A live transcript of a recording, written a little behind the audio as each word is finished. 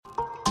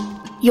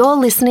You're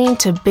listening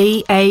to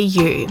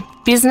BAU,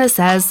 Business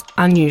as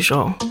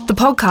Unusual, the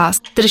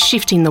podcast that is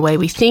shifting the way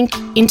we think,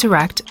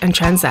 interact and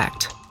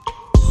transact.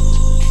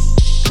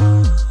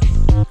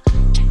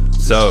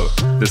 So,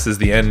 this is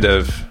the end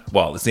of,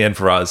 well, it's the end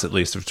for us, at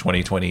least, of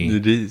 2021.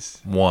 It is.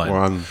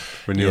 We're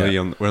nearly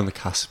we're on the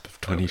cusp of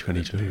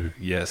 2022.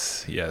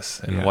 Yes.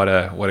 And what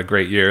a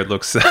great year it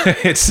looks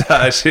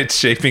it's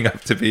shaping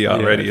up to be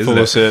already, isn't it?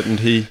 Full of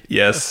certainty.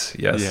 Yes.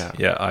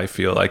 Yeah, I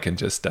feel I can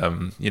just,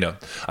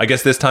 I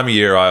guess this time of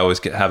year I always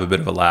have a bit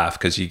of a laugh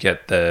because you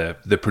get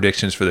the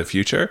predictions for the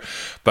future.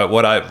 But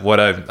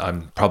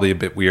I'm probably a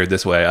bit weird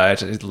this way. I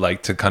actually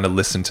like to kind of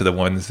listen to the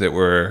ones that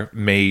were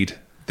made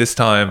this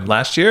time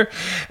last year,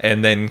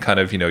 and then kind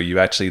of, you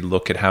actually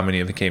look at how many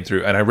of them came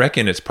through, and I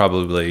reckon it's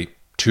probably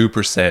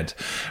 2%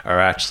 are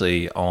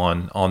actually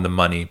on the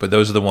money, but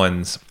those are the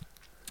ones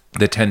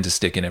that tend to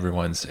stick in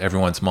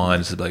everyone's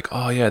minds. Like,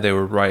 oh yeah, they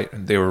were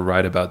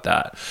right about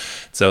that.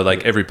 So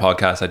like every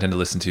podcast I tend to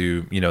listen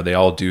to, they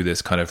all do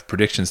this kind of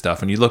prediction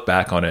stuff, and you look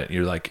back on it,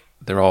 you're like,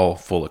 they're all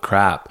full of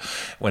crap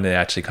when they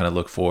actually kind of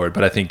look forward.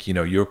 But I think,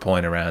 your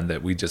point around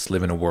that we just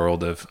live in a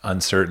world of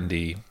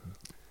uncertainty,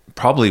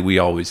 probably we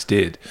always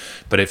did,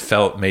 but it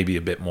felt maybe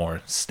a bit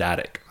more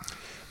static.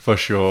 For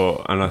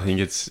sure. And I think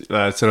it's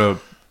that sort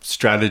of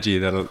strategy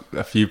that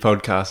a few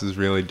podcasters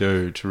really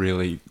do to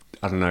really,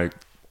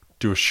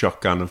 do a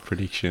shotgun of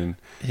prediction.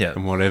 Yeah.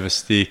 And whatever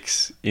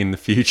sticks in the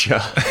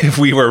future. If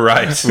we were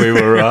right. We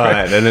were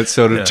right. And it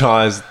sort of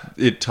ties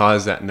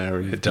that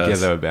narrative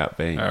together about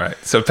being. All right.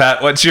 So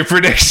Pat, what's your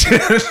prediction?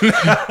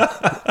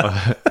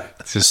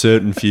 It's a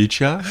certain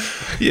future.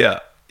 Yeah.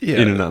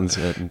 In an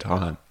uncertain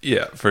time.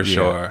 Yeah, for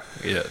sure.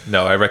 Yeah.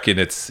 No, I reckon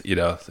it's, you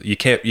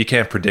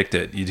can't predict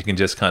it. You can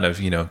just kind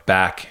of,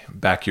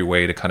 back your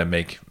way to kind of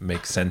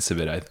make sense of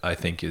it. I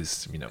think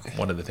is,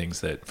 one of the things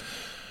that,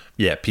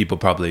 people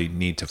probably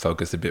need to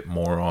focus a bit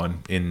more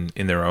on in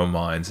their own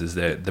minds, is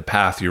that the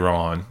path you're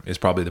on is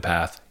probably the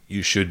path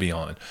you should be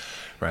on,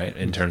 right?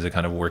 In terms of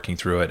kind of working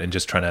through it and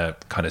just trying to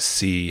kind of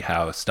see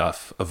how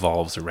stuff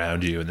evolves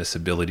around you, and this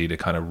ability to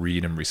kind of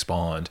read and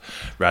respond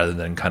rather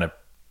than kind of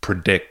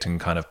predict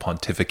and kind of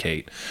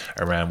pontificate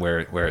around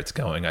where it's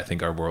going. I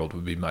think our world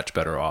would be much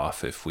better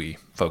off if we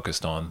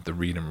focused on the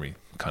read and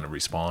kind of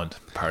respond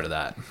part of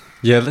that.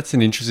 Yeah, that's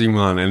an interesting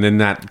one. And then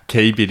that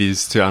key bit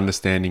is to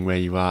understanding where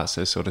you are.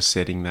 So sort of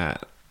setting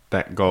that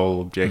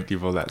goal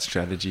objective or that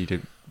strategy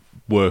to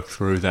work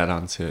through that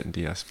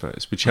uncertainty, I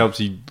suppose, which helps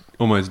you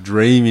almost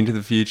dream into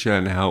the future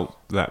and help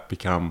that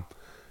become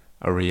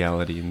a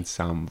reality in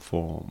some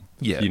form.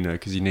 Yeah.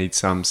 Because you need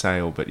some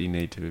sail, but you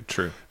need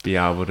to be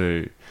able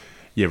to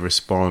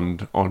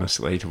respond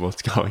honestly to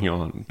what's going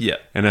on. Yeah.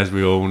 And as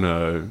we all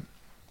know,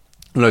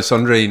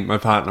 Sandrine, my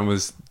partner,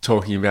 was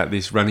talking about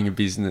this, running a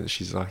business.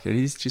 She's like, it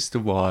is just a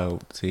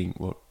wild thing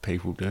what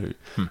people do.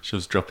 She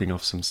was dropping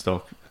off some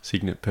stock,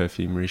 Signet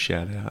Perfumery,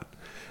 shout out.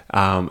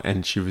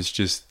 And she was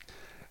just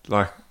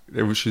like,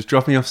 she was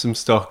dropping off some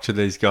stock to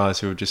these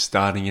guys who were just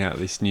starting out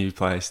this new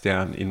place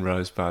down in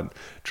Rosebud,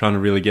 trying to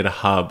really get a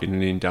hub in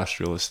an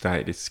industrial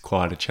estate. It's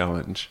quite a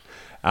challenge.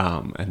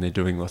 And they're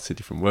doing lots of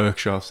different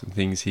workshops and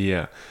things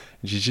here.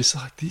 And she's just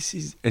like,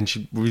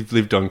 we've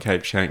lived on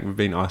Cape Schanck. We've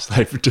been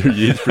isolated for 2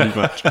 years pretty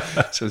much.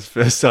 So it's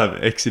the first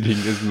time exiting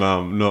as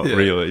mum, not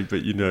really,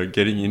 but,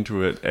 getting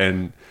into it.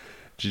 And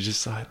she's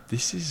just like,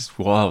 this is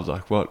wild,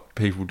 like what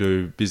people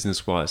do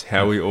business-wise,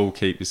 how we all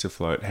keep this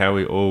afloat, how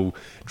we all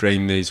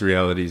dream these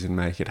realities and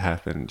make it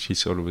happen. She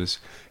sort of was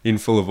in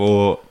full of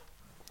awe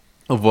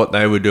of what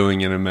they were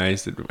doing and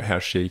amazed at how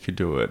she could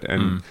do it.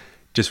 And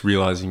just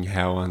realizing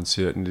how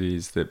uncertain it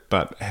is,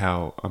 but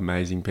how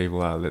amazing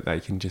people are that they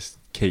can just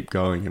keep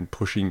going and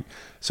pushing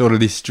sort of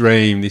this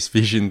dream, this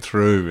vision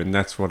through. And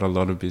that's what a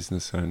lot of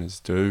business owners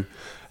do,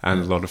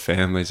 and a lot of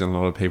families and a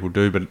lot of people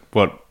do. But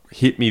what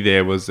hit me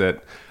there was that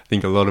I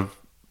think a lot of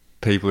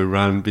people who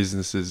run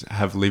businesses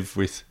have lived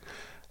with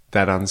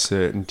that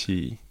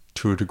uncertainty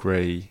to a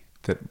degree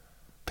that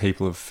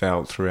people have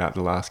felt throughout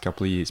the last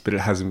couple of years, but it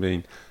hasn't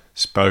been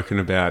spoken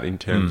about in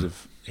terms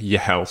of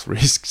your health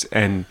risks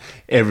and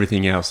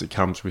everything else that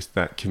comes with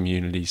that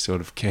community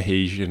sort of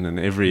cohesion and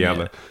every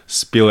other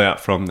spill out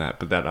from that,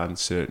 but that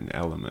uncertain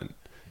element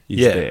is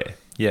there.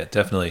 Yeah,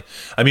 definitely.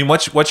 I mean,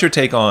 what's your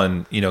take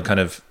on, kind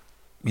of,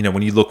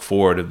 when you look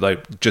forward,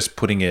 like just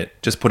putting it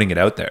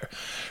out there,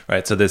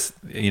 right? So this,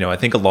 I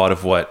think a lot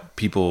of what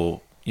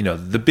people,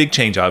 the big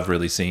change I've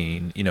really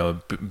seen,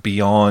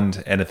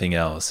 beyond anything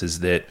else,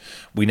 is that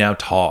we now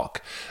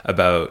talk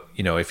about,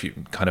 if you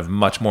kind of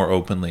much more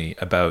openly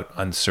about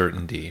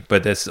uncertainty.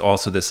 But that's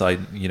also this,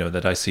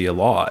 that I see a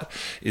lot,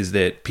 is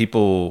that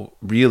people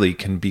really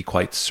can be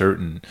quite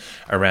certain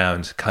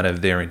around kind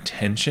of their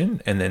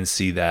intention and then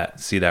see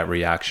that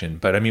reaction.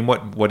 But I mean,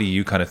 what do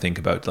you kind of think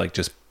about, like,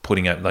 just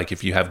putting out, like,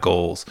 if you have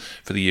goals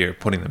for the year,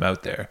 putting them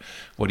out there?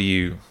 What do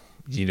you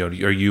are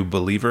you a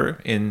believer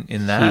in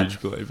that?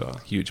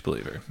 Huge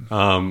believer.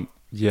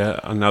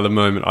 Another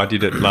moment. I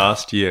did it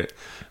last year.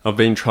 I've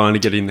been trying to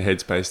get in the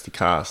headspace to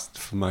cast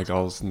for my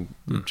goals and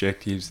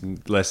objectives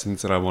and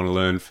lessons that I want to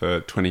learn for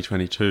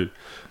 2022.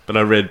 But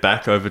I read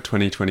back over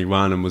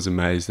 2021 and was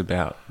amazed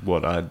about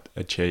what I'd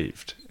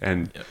achieved.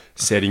 And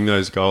setting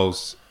those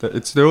goals,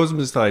 they're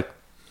almost like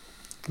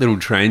little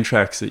train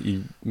tracks that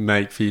you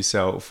make for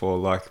yourself, or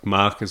like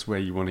markers where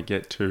you want to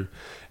get to,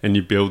 and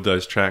you build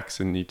those tracks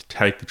and you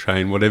take the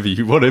train, whatever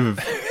whatever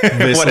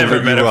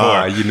metaphor you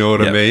are, you know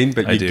what I mean?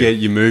 But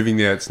you're moving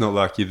there. It's not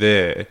like you're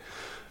there,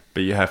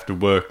 but you have to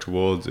work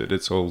towards it.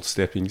 It's all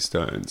stepping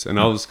stones. And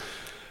I was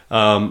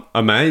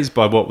amazed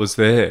by what was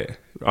there.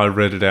 I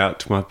read it out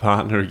to my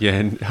partner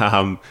again,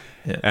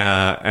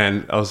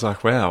 and I was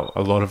like, wow,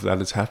 a lot of that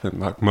has happened.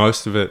 Like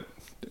most of it,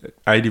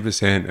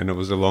 80%, and it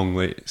was a long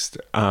list,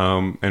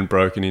 and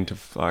broken into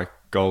like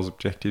goals,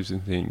 objectives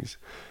and things.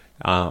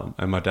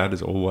 And my dad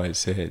has always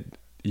said,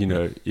 you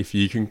know, if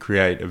you can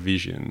create a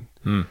vision,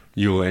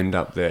 you'll end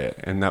up there.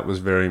 And that was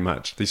very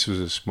much, this was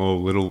a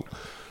small little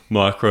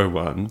micro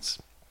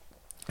ones,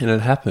 and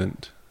it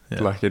happened.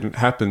 Like it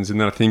happens.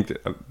 And then I think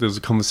that there was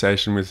a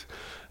conversation with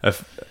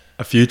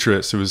a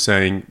futurist who was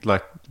saying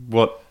like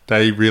what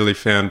they really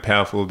found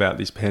powerful about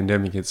this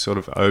pandemic, it's sort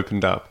of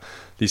opened up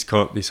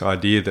this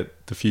idea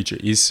that the future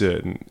is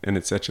certain, and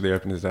it's actually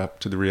opened it up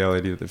to the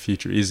reality that the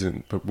future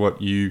isn't, but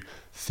what you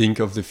think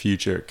of the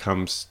future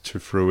comes to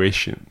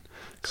fruition.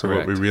 So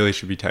what we really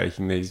should be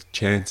taking these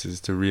chances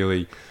to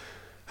really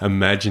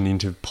imagine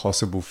into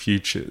possible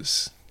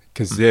futures,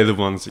 because they're the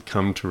ones that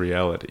come to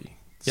reality.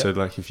 So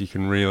like if you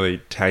can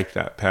really take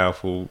that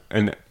powerful,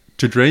 and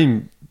to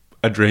dream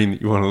a dream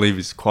that you want to live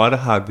is quite a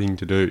hard thing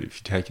to do if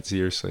you take it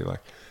seriously.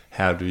 Like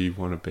how do you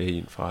want to be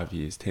in 5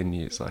 years, 10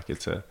 years? Like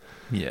it's a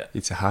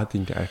hard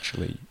thing to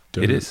actually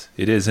do. It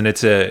is, and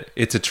it's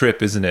a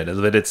trip, isn't it?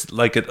 That it's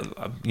like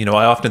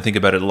I often think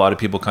about it. A lot of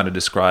people kind of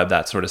describe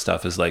that sort of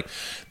stuff as like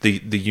the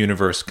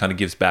universe kind of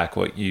gives back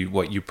what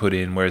you put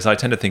in. Whereas I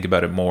tend to think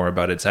about it more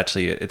about it's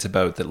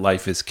about that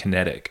life is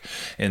kinetic,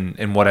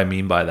 and what I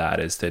mean by that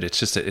is that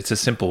it's a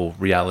simple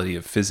reality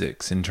of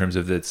physics in terms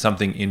of that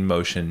something in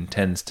motion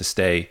tends to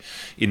stay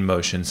in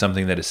motion,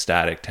 something that is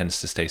static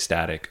tends to stay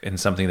static, and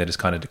something that is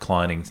kind of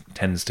declining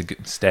tends to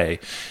stay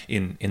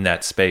in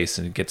that space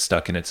and get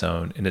stuck in its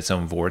own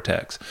vortex.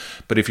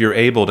 But if you're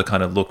able to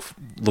kind of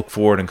look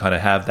forward and kind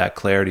of have that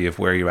clarity of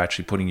where you're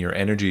actually putting your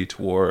energy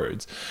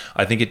towards,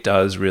 I think it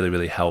does really,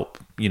 really help,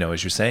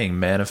 as you're saying,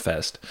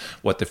 manifest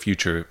what the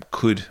future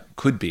could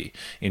be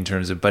in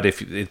terms of, but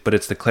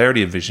it's the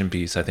clarity of vision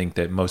piece, I think,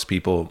 that most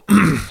people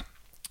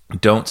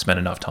don't spend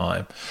enough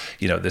time,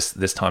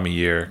 this time of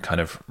year kind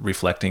of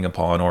reflecting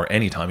upon, or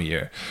any time of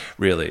year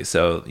really.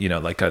 So,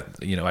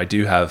 I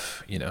do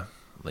have,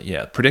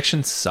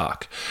 predictions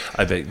suck.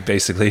 I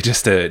basically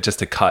just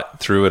to cut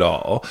through it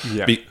all.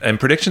 And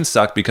predictions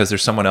suck because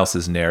there's someone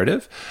else's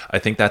narrative. I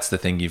think that's the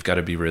thing you've got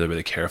to be really,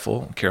 really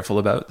careful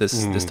about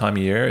this time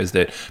of year, is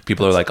that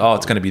people are like, oh,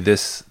 it's going to be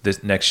this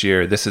next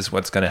year, this is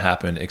what's going to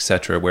happen,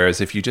 etc.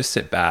 Whereas if you just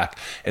sit back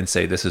and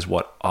say, this is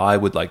what I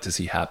would like to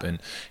see happen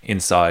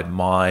inside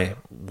my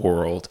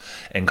world,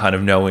 and kind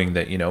of knowing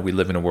that, we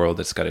live in a world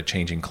that's got a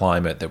changing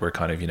climate, that we're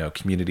kind of,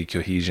 community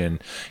cohesion,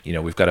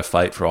 we've got to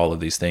fight for all of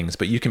these things,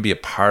 but you can be a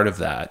part of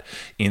that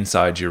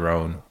inside your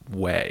own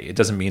way. It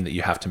doesn't mean that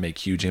you have to make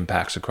huge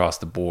impacts across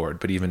the board,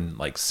 but even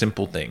like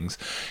simple things,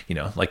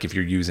 like if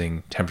you're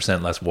using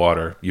 10% less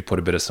water, you put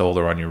a bit of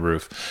solar on your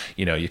roof,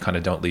 you kind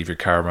of don't leave your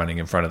car running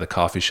in front of the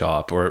coffee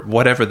shop, or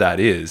whatever that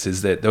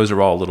is that those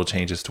are all little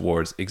changes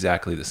towards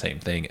exactly the same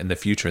thing, and the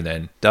future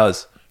then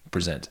does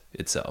present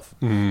itself.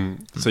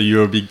 So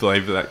you're a big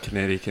believer that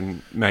kinetic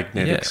and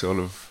magnetic sort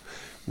of,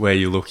 where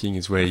you're looking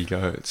is where you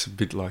go. It's a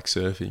bit like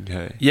surfing,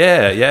 hey?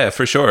 Yeah,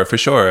 for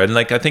sure. And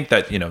like, I think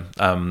that,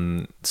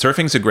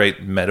 surfing's a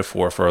great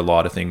metaphor for a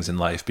lot of things in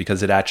life,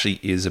 because it actually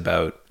is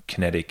about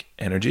kinetic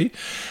energy.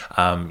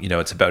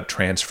 It's about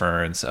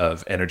transference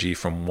of energy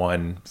from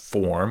one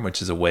form,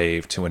 which is a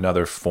wave, to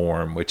another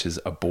form, which is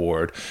a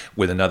board,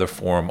 with another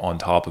form on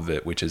top of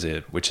it, which is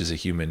a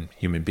human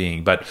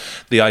being. But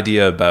the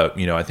idea about,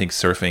 I think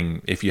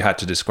surfing, if you had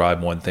to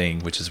describe one thing,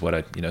 which is what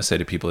I, say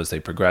to people as they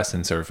progress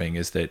in surfing,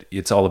 is that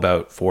it's all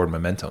about forward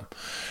momentum,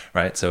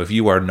 right? So if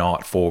you are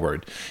not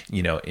forward,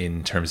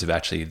 in terms of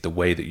actually the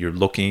way that you're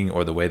looking,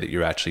 or the way that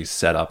you're actually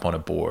set up on a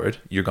board,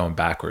 you're going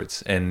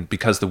backwards. And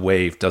because the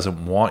wave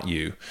doesn't want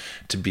you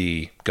to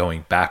be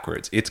going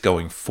backwards, it's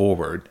going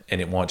forward,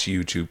 and it wants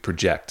you to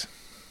project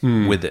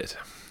with it.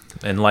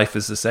 And life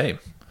is the same.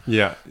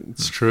 Yeah,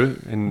 it's true.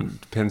 And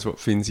it depends what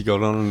fins you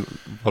got on and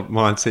what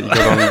mindset you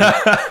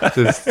got on.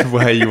 Just the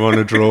way you want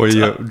to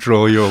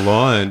draw your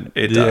line.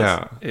 It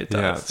does.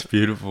 Yeah, it's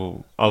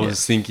beautiful. I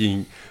was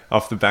thinking,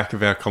 off the back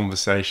of our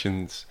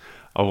conversations,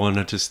 I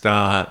wanted to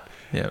start.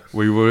 Yeah.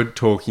 We were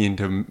talking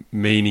into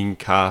meaning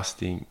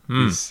casting,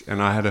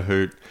 and I had a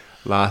hoot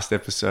last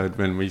episode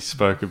when we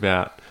spoke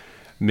about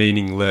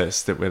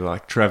meaningless, that we're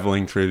like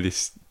traveling through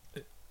this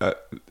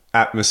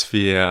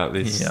atmosphere,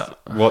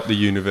 what the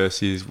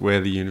universe is,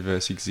 where the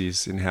universe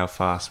exists, and how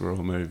fast we're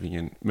all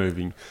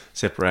moving,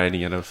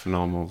 separating at a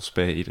phenomenal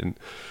speed. And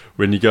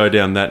when you go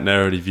down that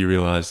narrative, you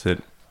realize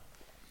that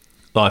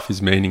life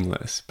is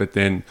meaningless. But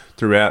then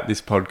throughout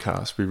this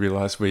podcast, we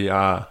realize we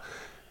are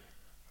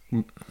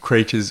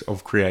creatures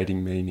of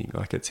creating meaning.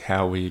 Like, it's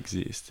how we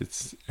exist.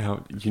 It's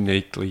how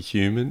uniquely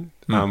human.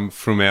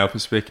 From our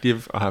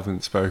perspective, I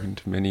haven't spoken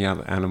to many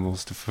other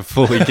animals to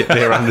fully get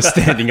their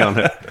understanding on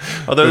it.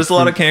 Although there's a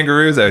lot of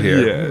kangaroos out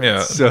here.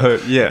 Yeah. So,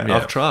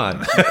 I've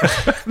tried.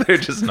 They're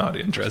just not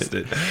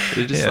interested.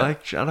 They're just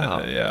like, shut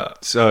up. Yeah.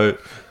 So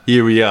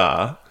here we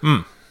are.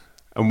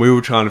 And we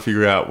were trying to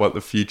figure out what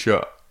the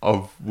future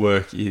of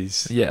work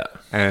is. Yeah.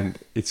 And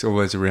it's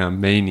always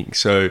around meaning.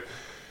 So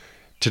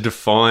to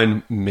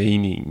define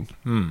meaning,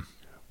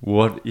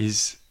 what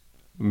is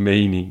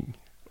meaning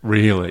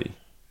really?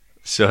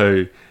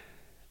 So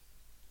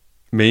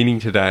meaning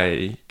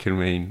today can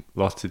mean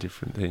lots of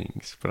different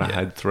things, but I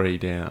had 3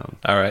 down.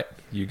 All right,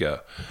 you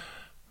go.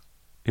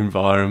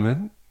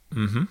 Environment,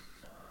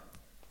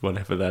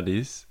 whatever that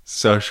is.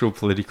 Social,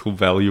 political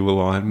value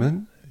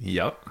alignment.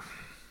 Yep.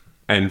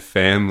 And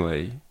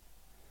family.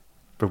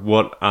 But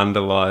what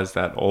underlies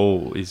that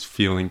all is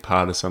feeling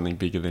part of something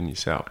bigger than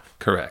yourself.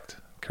 Correct.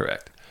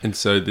 And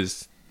so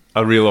there's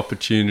a real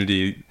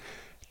opportunity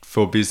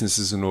for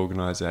businesses and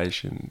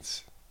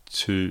organisations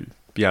to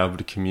be able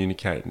to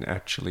communicate and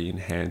actually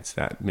enhance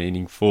that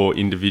meaning for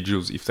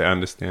individuals if they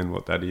understand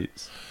what that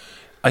is.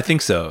 I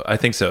think so.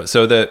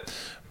 So that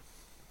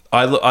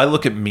I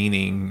look at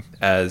meaning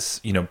as,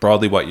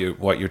 broadly what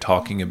you're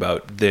talking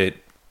about. That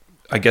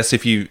I guess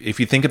if you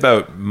think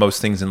about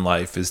most things in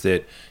life, is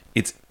that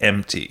it's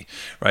empty,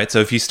 right? So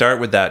if you start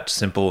with that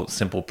simple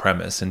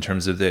premise in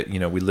terms of that,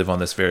 we live on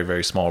this very,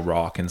 very small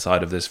rock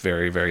inside of this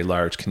very, very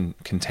large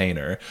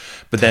container,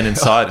 but then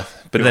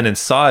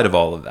inside of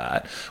all of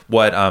that,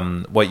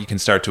 what you can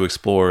start to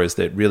explore is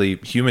that really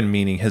human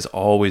meaning has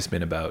always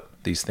been about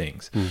these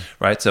things,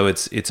 right? So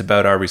it's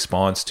about our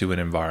response to an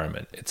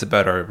environment. It's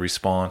about our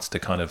response to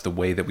kind of the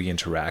way that we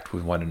interact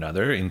with one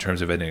another in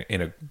terms of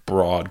in a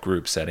broad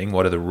group setting.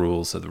 What are the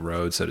rules of the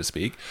road, so to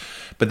speak?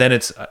 But then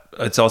it's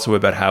also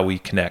about how we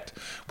connect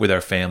with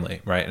our family,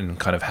 right? And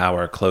kind of how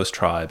our close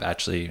tribe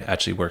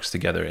actually works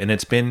together. And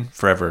it's been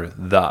forever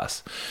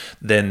thus.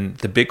 Then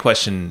the big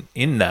question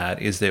in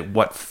that is that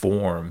what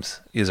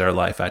forms is our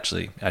life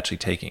actually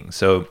taking?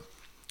 So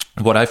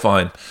what I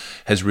find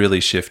has really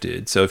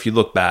shifted. So if you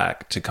look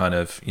back to kind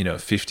of,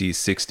 50s,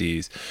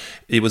 60s,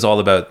 it was all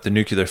about the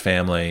nuclear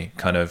family,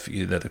 kind of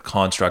the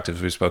construct,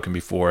 as we've spoken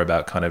before,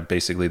 about kind of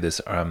basically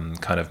this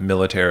kind of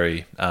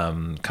military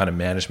kind of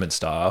management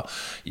style.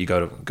 You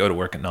go to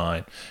work at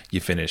 9, you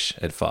finish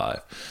at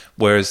 5.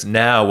 Whereas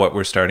now what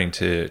we're starting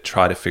to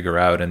try to figure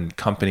out, and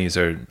companies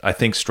are, I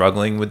think,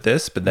 struggling with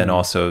this, but then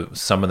also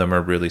some of them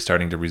are really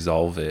starting to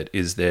resolve it,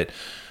 is that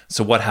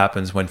so what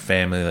happens when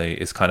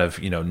family is kind of,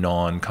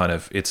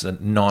 it's a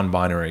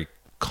non-binary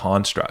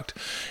construct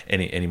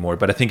anymore,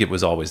 but I think it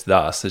was always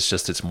thus.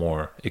 It's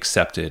more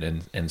accepted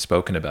and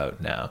spoken about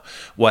now.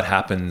 What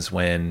happens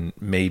when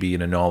maybe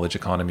in a knowledge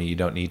economy you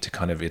don't need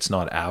to it's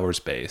not hours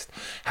based?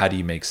 How do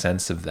you make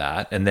sense of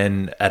that? And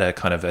then at a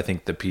kind of, I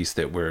think the piece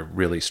that we're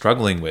really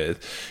struggling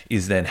with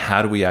is then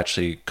how do we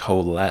actually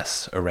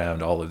coalesce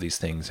around all of these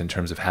things in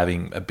terms of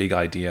having a big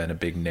idea and a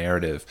big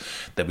narrative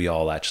that we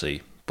all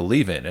actually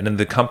believe in. And then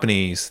the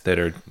companies that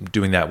are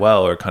doing that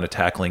well are kind of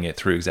tackling it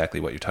through exactly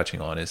what you're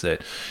touching on, is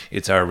that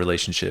it's our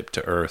relationship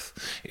to Earth,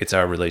 it's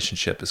our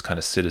relationship as kind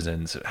of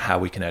citizens, how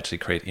we can actually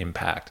create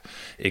impact,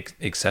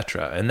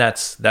 etc. And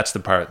that's the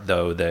part,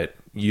 though, that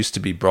used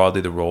to be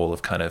broadly the role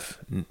of kind of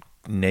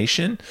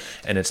nation,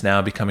 and it's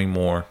now becoming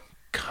more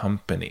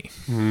company.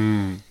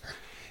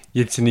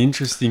 It's an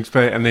interesting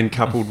space, and then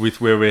coupled with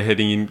where we're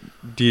heading in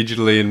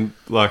digitally, and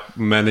like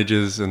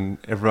managers and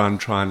everyone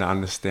trying to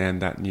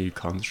understand that new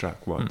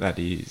construct, what that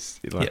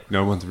is.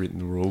 No one's written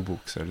the rule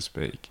book, so to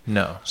speak.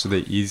 No. So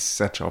there is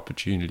such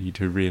opportunity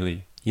to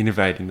really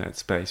innovate in that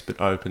space,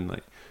 but openly.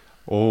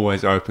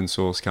 Always open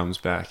source comes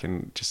back,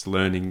 and just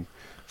learning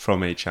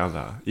from each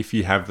other. If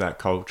you have that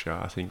culture,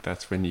 I think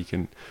that's when you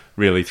can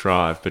really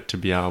thrive. But to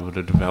be able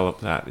to develop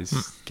that is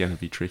going to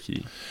be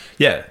tricky.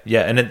 Yeah,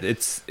 and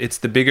it's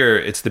the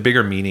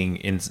bigger meaning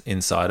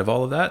inside of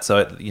all of that.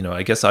 So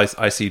I guess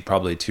I see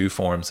probably 2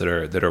 forms that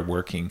are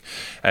working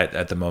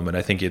at the moment.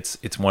 I think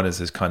it's one is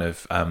this kind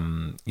of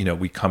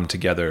we come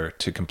together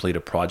to complete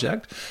a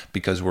project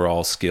because we're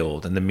all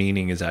skilled, and the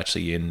meaning is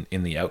actually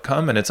in the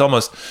outcome. And it's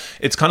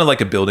kind of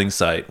like a building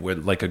site, where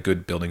like a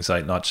good building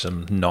site, not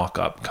some knock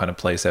up kind of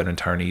place out in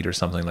Tarneet or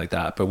something like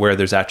that, but where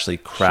there's actually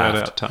craft.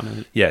 Shout out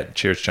Tarneet. Yeah,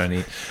 cheers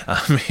Tarneet.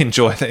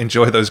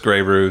 Enjoy those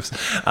grey roofs.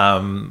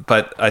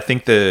 But I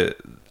think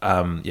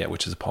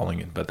which is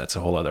appalling, but that's a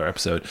whole other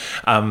episode.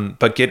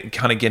 But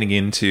getting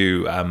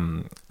into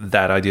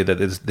that idea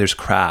that there's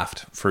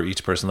craft for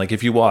each person. Like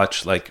if you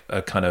watch like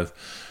a kind of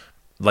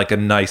like a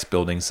nice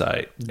building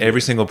site, every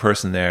single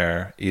person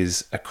there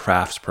is a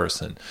crafts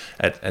person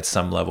at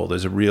some level.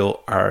 There's a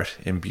real art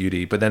and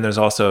beauty, but then there's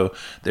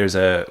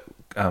a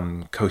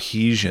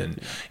cohesion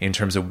in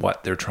terms of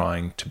what they're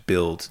trying to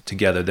build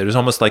together. There's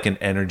almost like an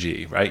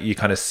energy, right? You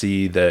kind of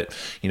see that,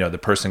 the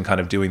person kind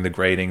of doing the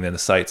grading, then the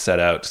site set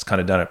out, just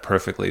kind of done it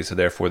perfectly. So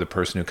therefore the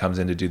person who comes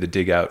in to do the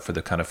dig out for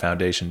the kind of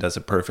foundation does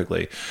it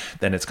perfectly.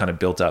 Then it's kind of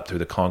built up through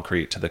the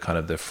concrete to the kind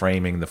of the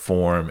framing, the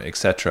form,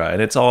 etc.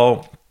 And it's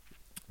all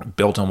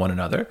built on one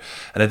another.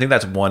 And I think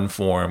that's one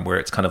form where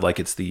it's kind of like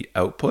it's the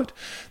output.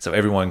 So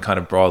everyone kind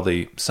of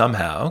broadly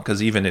somehow,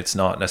 because even it's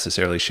not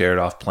necessarily shared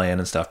off plan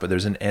and stuff, but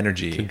there's an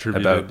energy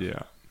about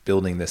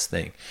building this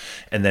thing,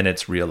 and then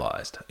it's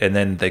realized, and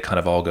then they kind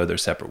of all go their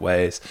separate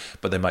ways,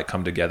 but they might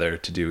come together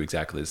to do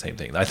exactly the same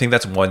thing. I think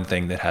that's one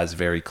thing that has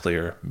very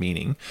clear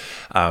meaning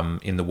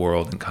in the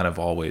world and kind of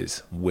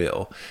always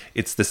will.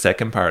 It's the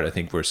second part I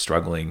think we're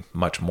struggling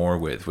much more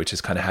with, which is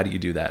kind of how do you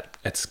do that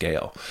at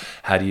scale?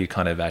 How do you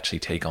kind of actually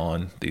take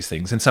on these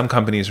things? And some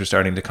companies are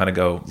starting to kind of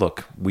go,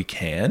 look, we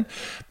can,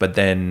 but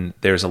then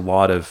there's a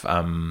lot of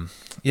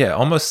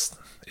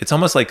it's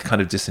almost like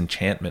kind of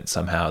disenchantment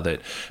somehow,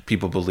 that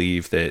people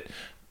believe that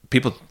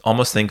people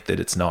almost think that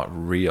it's not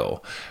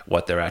real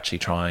what they're actually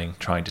trying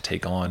to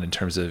take on in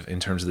terms of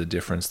the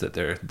difference that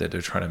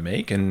they're trying to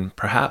make. And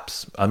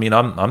perhaps, I mean,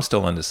 I'm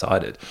still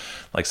undecided.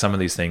 Like some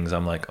of these things,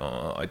 I'm like,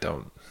 oh,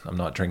 I'm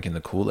not drinking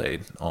the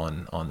Kool-Aid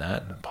on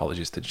that.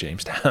 Apologies to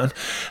Jamestown.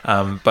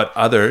 But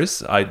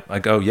others, I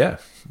go, yeah,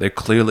 they're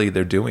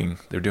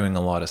doing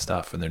a lot of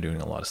stuff, and they're doing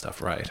a lot of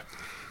stuff right.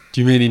 Do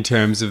you mean in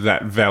terms of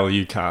that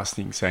value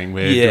casting, saying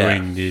we're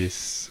doing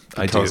this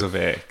because of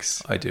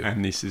X? I do.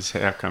 And this is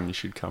how come you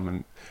should come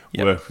and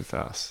work with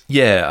us?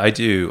 Yeah, I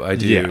do.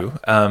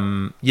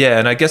 Yeah.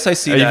 And I guess I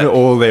see even that.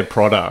 All their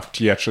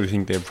product, you actually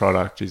think their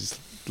product is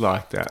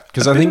like that?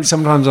 Because I think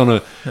sometimes on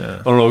an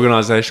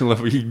organisational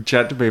level, you can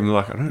chat to people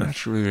like, I don't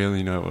actually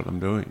really know what I'm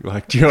doing.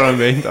 Like, do you know what I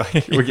mean?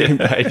 Like, we're getting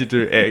paid to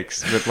do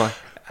X, but like,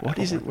 what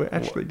is it we're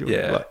actually doing?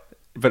 Yeah. Like,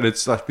 but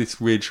it's like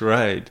this weird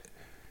charade.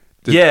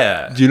 Do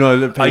you know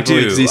that people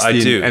exist I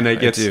do. And it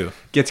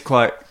gets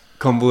quite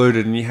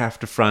convoluted, and you have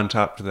to front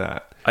up to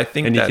that. I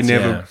think and you can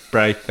never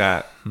break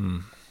that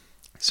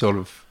sort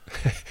of.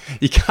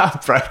 You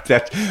can't break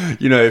that.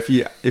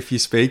 If you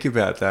speak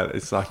about that,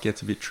 it's like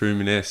it's a bit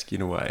Truman-esque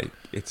in a way.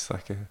 It's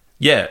like a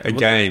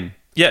game.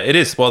 Yeah, it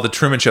is. Well, the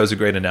Truman Show is a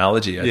great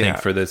analogy, I think,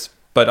 for this.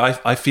 But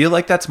I feel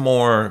like that's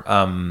more.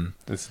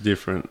 It's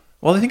different.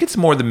 Well, I think it's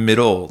more the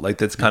middle, like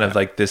that's kind of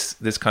like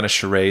this kind of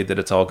charade that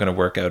it's all going to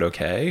work out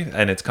okay,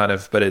 and it's kind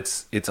of, but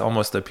it's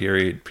almost a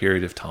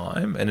period of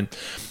time, and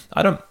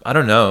I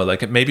don't know,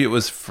 like maybe it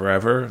was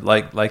forever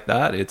like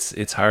that.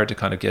 It's hard to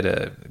kind of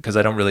get because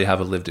I don't really have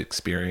a lived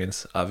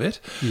experience of it.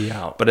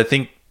 Yeah, but I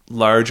think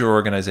larger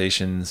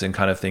organizations and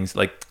kind of things,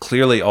 like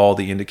clearly all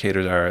the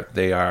indicators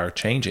are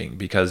changing,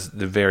 because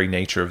the very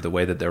nature of the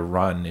way that they're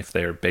run, if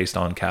they're based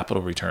on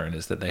capital return,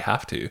 is that they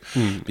have to,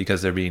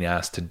 because they're being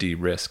asked to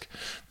de-risk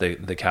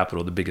the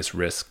capital, the biggest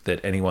risk that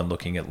anyone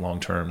looking at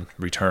long-term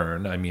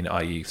return, I mean,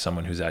 i.e.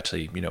 someone who's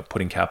actually,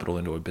 putting capital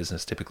into a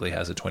business typically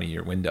has a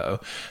 20-year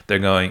window. They're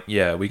going,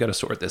 yeah, we got to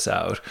sort this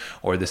out,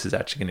 or this is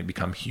actually going to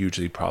become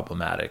hugely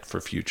problematic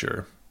for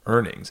future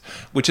earnings,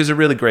 which is a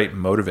really great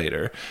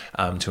motivator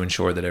to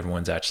ensure that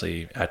everyone's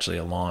actually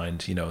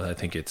aligned. I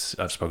think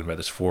I've spoken about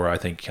this before. I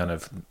think kind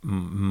of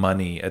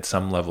money at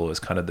some level is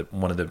kind of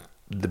one of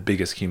the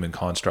biggest human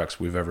constructs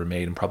we've ever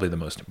made, and probably the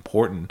most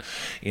important,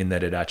 in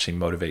that it actually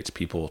motivates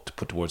people to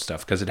put towards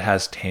stuff because it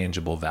has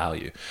tangible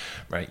value,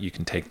 right? You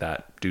can take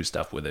that, do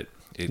stuff with it,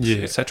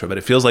 etc. But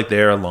it feels like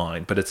they're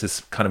aligned, but it's this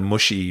kind of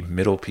mushy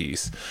middle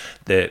piece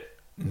that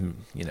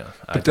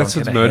But that's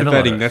what's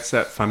motivating. That's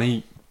that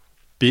funny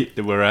bit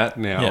that we're at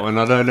now, and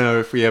I don't know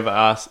if we ever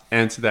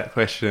answer that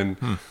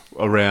question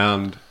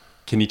around,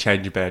 can you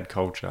change a bad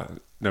culture?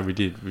 No, we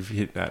did. We've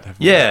hit that,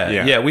 haven't we?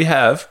 Yeah, we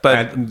have.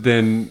 But and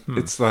then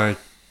it's like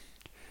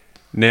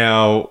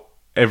now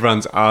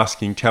everyone's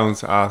asking,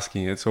 talent's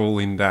asking. It's all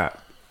in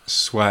that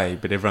sway,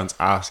 but everyone's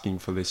asking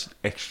for this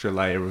extra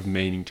layer of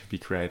meaning to be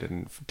created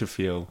and to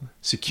feel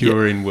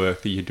secure in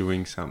work that you're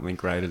doing something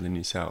greater than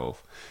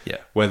yourself. Yeah.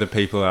 Whether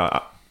people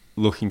are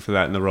looking for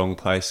that in the wrong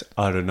place,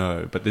 I don't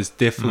know, but there's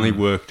definitely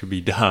work to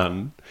be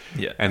done.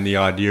 Yeah. And the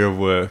idea of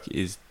work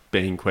is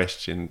being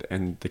questioned,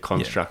 and the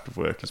construct of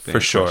work is being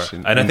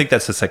questioned. And I think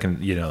that's the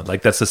second,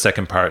 that's the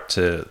second part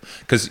to,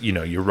 because,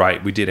 you're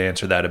right. We did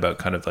answer that about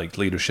kind of like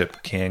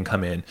leadership can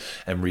come in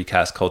and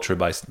recast culture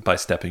by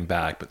stepping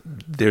back. But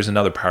there's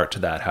another part to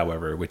that,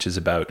 however, which is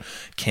about,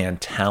 can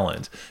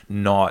talent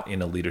not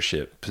in a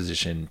leadership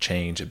position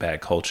change a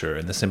bad culture?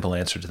 And the simple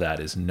answer to that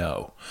is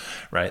no,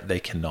 right? They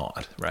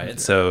cannot, right? Yeah.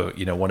 So,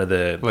 one of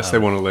the... Unless they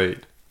want to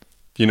lead.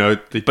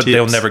 But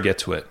they'll never get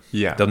to it.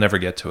 Yeah, they'll never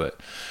get to it.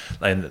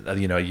 And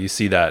you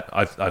see that.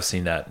 I've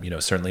seen that.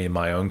 Certainly in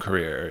my own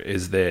career,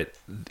 is that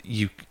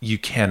you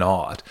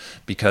cannot,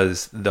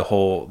 because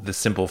the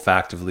simple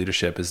fact of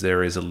leadership is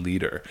there is a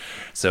leader.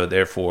 So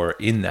therefore,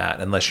 in that,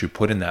 unless you're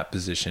put in that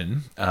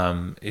position,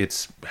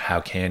 it's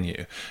how can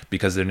you?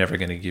 Because they're never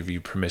going to give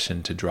you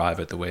permission to drive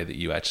it the way that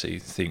you actually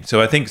think.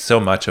 So I think so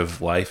much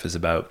of life is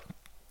about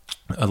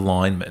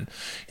alignment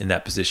in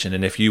that position.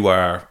 And if you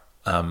are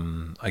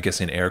I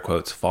guess in air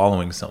quotes,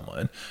 following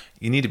someone,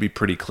 you need to be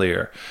pretty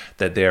clear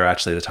that they're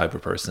actually the type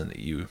of person that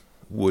you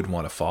would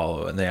want to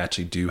follow, and they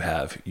actually do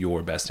have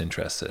your best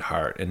interests at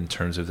heart in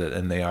terms of that,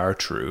 and they are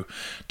true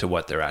to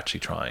what they're actually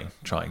trying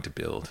to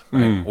build,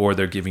 right? Or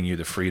they're giving you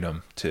the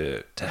freedom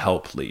to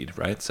help lead,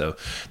 right? So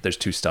there's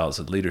two styles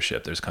of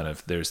leadership. There's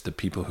the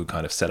people who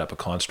kind of set up a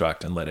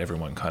construct and let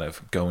everyone kind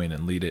of go in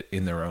and lead it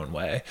in their own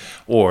way,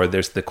 or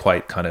there's the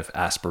quite kind of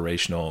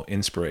aspirational,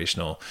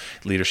 inspirational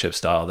leadership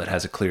style that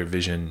has a clear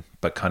vision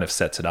but kind of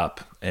sets it up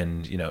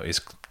and, you know,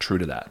 is true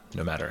to that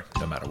no matter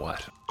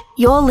what.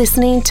 You're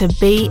listening to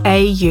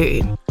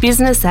BAU,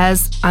 Business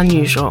as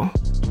Unusual,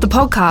 the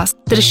podcast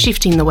that is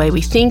shifting the way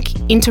we think,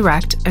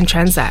 interact and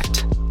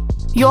transact.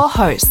 Your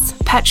hosts,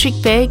 Patrick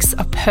Beggs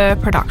of Per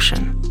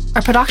Production,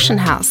 a production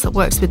house that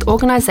works with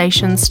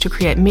organisations to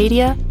create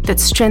media that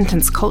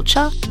strengthens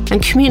culture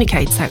and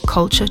communicates that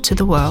culture to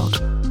the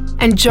world.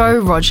 And Joe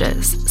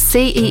Rogers,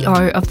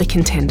 CEO of The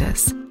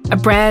Contenders, a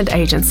brand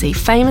agency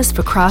famous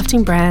for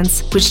crafting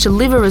brands which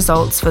deliver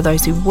results for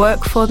those who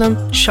work for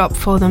them, shop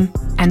for them,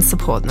 and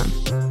support them.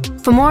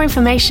 For more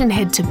information,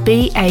 head to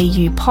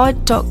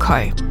baupod.co.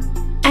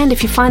 And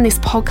if you find this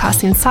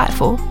podcast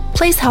insightful,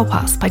 please help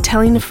us by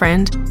telling a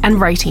friend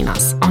and rating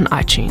us on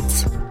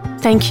iTunes.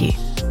 Thank you.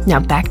 Now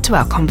back to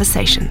our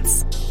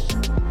conversations.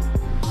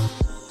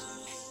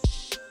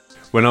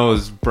 When I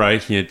was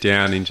breaking it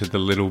down into the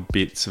little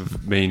bits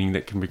of meaning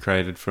that can be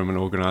created from an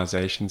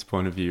organisation's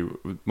point of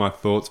view, my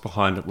thoughts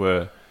behind it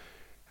were,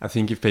 I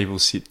think if people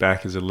sit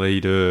back as a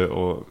leader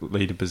or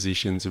leader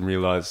positions and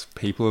realise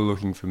people are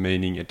looking for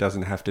meaning, it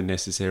doesn't have to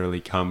necessarily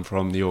come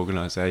from the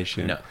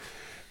organisation. No.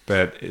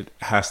 But it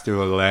has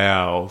to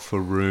allow for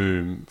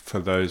room for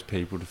those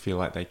people to feel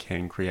like they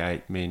can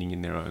create meaning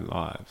in their own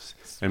lives.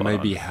 And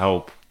maybe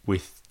help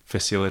with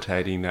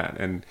facilitating that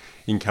and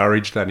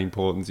encourage that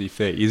importance if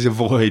there is a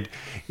void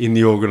in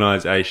the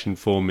organisation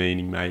for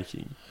meaning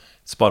making.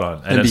 Spot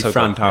on. And be so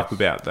front up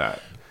about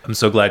that. I'm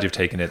so glad you've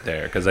taken it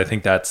there, because I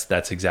think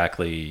that's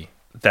exactly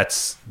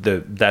that's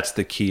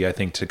the key, I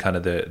think, to kind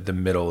of the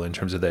middle, in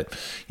terms of that,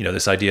 you know,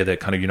 this idea that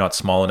kind of you're not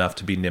small enough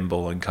to be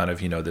nimble, and kind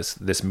of, you know,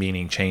 this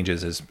meaning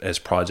changes as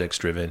projects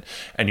driven,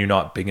 and you're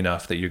not big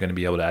enough that you're going to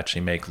be able to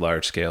actually make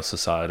large scale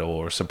societal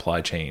or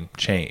supply chain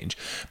change.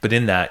 But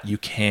in that, you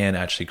can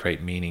actually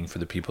create meaning for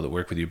the people that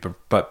work with you,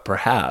 but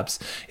perhaps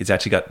it's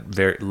actually got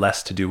very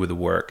less to do with the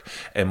work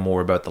and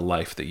more about the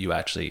life that you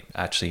actually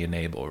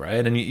enable,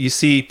 right? And you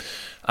see,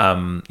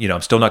 you know,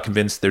 I'm still not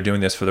convinced they're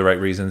doing this for the right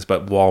reasons,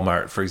 but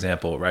Walmart, for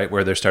example, right,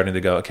 where they're starting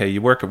to go, okay,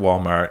 you work at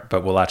Walmart,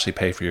 but we'll actually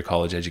pay for your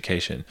college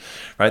education,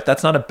 right?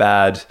 That's not a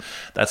bad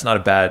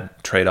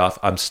trade-off.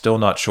 I'm still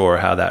not sure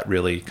how that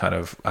really kind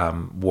of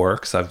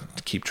works. I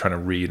keep trying to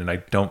read, and I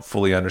don't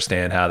fully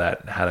understand how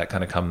that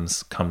kind of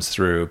comes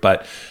through.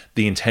 But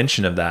the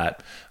intention of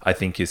that, I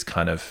think, is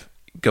kind of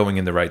going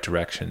in the right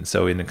direction.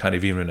 So in a kind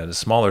of, even at a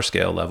smaller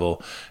scale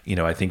level, you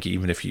know, I think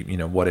even if you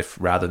know, what if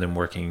rather than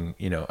working,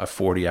 you know, a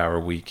 40-hour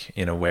week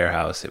in a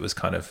warehouse, it was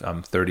kind of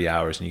 30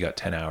 hours and you got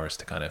 10 hours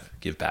to kind of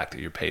give back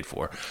that you're paid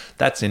for.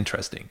 That's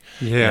interesting.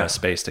 Yeah. You know,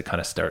 space to kind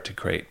of start to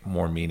create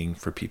more meaning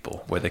for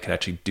people where they can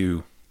actually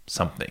do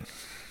something.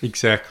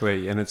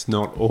 Exactly. And it's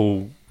not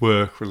all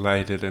work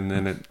related, and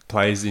then it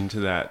plays into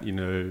that, you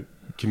know,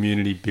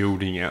 community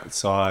building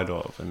outside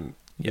of, and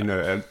you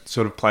know, it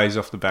sort of plays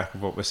off the back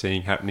of what we're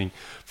seeing happening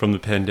from the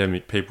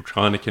pandemic, people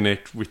trying to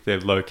connect with their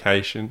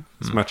location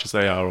as much as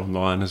they are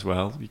online as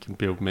well. You can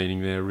build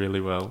meaning there really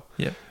well.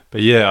 Yeah.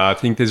 But yeah, I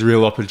think there's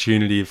real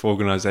opportunity if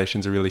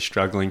organisations are really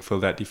struggling for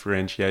that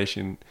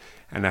differentiation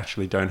and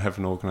actually don't have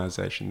an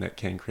organisation that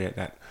can create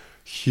that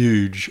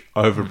huge,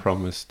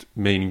 overpromised,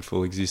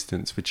 meaningful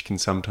existence, which can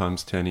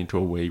sometimes turn into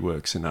a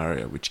WeWork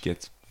scenario, which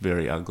gets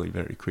very ugly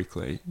very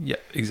quickly. Yeah,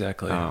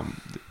 exactly.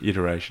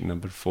 Iteration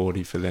number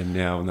 40 for them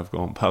now, and they've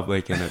gone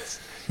public, and it's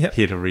Yep.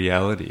 hit a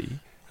reality.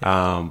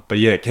 But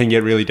yeah, it can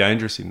get really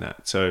dangerous in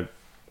that. So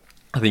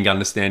I think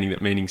understanding that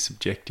meaning's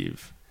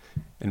subjective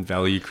and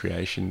value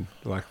creation,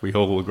 like we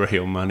all agree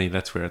on money,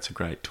 that's where it's a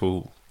great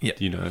tool. Yeah,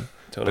 you know.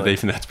 totally. But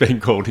even that's being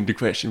called into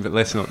question, but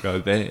let's not go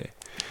there.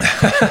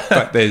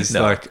 But there's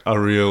like a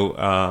real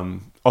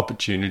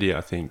opportunity,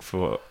 I think,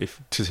 to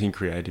think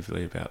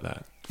creatively about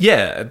that.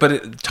 Yeah,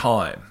 but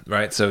time,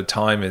 right? So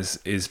time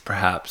is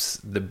perhaps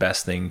the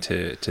best thing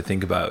to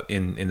think about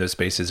in those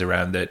spaces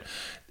around that.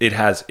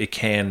 It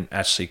can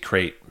actually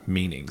create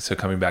meaning. So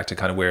coming back to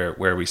kind of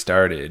where we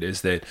started,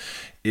 is that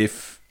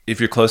if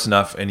you're close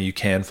enough and you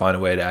can find a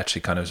way to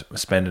actually kind of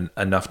spend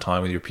enough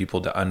time with your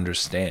people to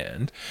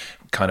understand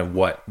kind of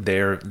what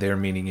their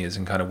meaning is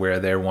and kind of where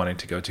they're wanting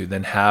to go to,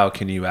 then how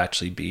can you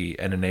actually be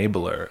an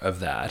enabler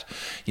of that?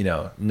 You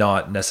know,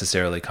 not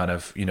necessarily kind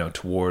of, you know,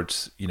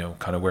 towards, you know,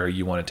 kind of where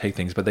you want to take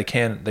things, but they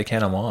can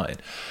align.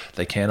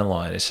 They can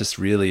align. It's just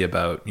really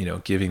about, you know,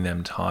 giving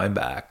them time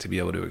back to be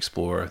able to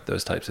explore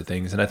those types of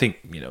things. And I think,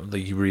 you know,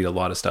 like you read a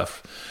lot of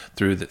stuff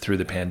through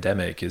the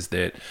pandemic, is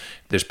that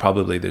there's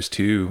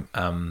two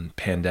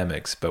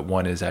pandemics, but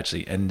one is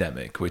actually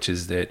endemic, which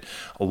is that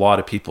a lot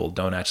of people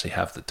don't actually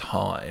have the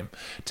time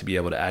to be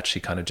able to actually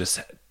kind of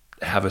just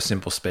have a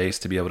simple space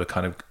to be able to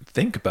kind of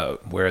think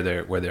about where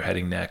they're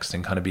heading next,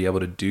 and kind of be able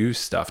to do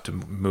stuff to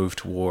move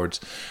towards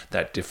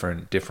that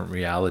different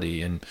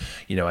reality. And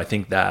I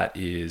think that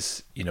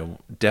is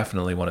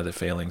definitely one of the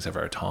failings of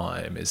our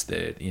time, is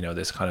that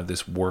this kind of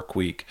this work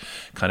week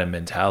kind of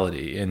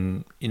mentality.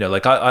 And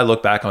like I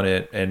look back on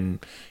it,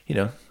 and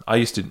I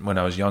used to, when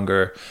I was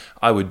younger,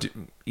 I would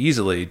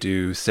easily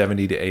do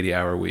 70 to 80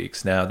 hour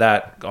weeks. Now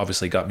that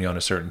obviously got me on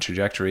a certain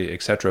trajectory,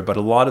 etc. But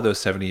a lot of those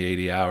 70,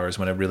 80 hours,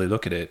 when I really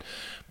look at it,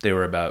 they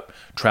were about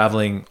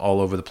traveling all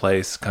over the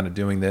place, kind of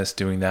doing this,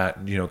 doing that,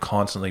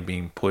 constantly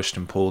being pushed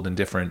and pulled in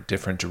different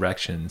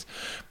directions.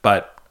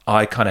 But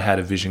I kind of had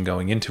a vision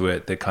going into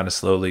it that kind of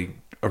slowly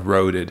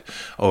eroded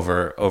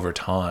over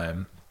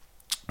time.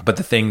 But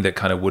the thing that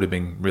kind of would have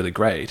been really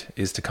great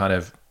is to kind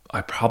of, I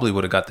probably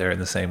would have got there in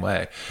the same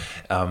way,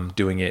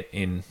 doing it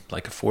in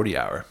like a 40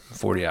 hour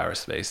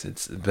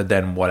space. But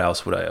then what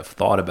else would I have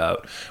thought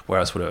about? Where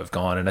else would I have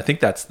gone? And I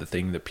think that's the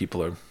thing that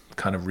people are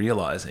kind of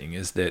realizing,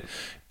 is that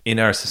in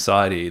our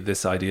society,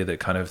 this idea that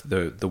kind of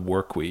the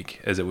work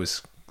week as it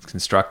was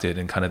constructed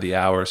and kind of the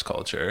hours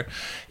culture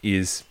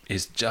is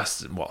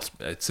just, well,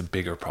 it's a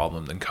bigger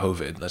problem than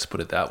COVID. Let's put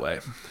it that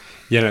way.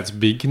 Yeah, it's a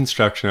big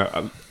construct.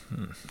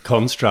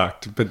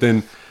 But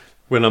then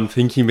when I'm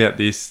thinking about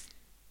this,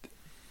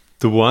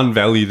 the one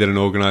value that an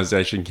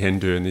organisation can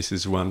do, and this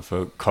is one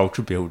for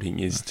culture building,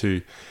 is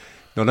to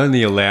not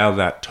only allow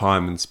that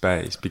time and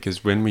space,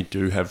 because when we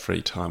do have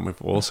free time, we've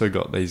also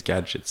got these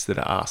gadgets that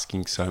are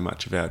asking so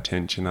much of our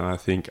attention. And I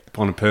think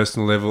on a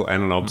personal level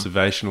and an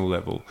observational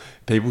level,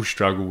 people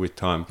struggle with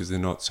time because they're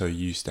not so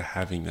used to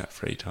having that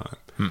free time.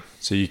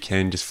 So you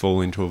can just fall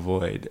into a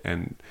void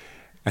and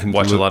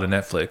watch a lot of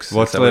Netflix.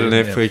 Watch a lot of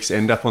Netflix,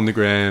 end up on the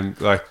gram.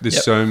 Like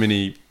there's so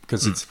many,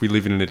 because we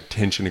live in an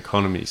attention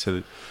economy, so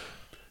that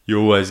you're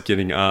always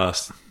getting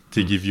asked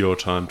to give your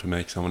time to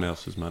make someone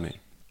else's money.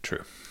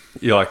 True.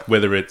 Like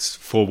whether it's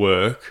for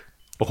work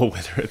or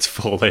whether it's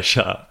for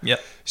leisure. Yeah.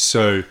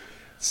 So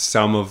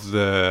some of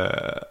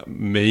the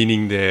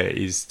meaning there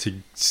is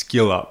to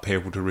skill up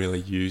people to really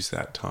use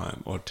that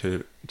time, or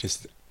to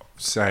just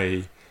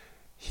say,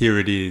 here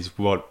it is,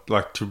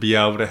 to be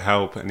able to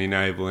help and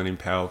enable and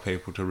empower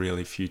people to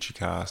really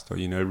futurecast,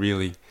 or,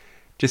 really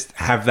just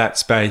have that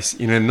space,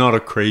 not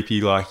a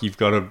creepy, like you've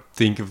got to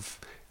think of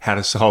how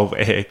to solve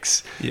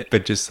X,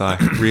 but just like,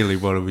 really,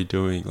 what are we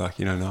doing? Like,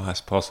 nice,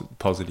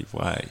 positive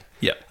way.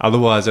 Yeah.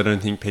 Otherwise, I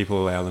don't think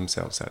people allow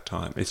themselves that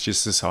time. It's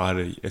just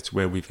society. It's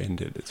where we've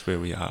ended. It's where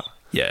we are.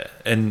 Yeah.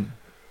 And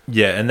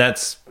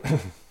that's,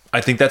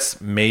 I think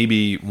that's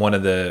maybe one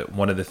of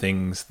the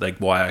things, like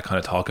why I kind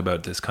of talk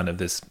about this kind of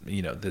this,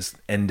 this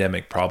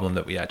endemic problem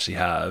that we actually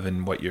have,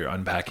 and what you're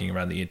unpacking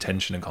around the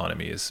attention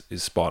economy is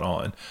spot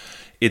on.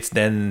 It's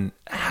then,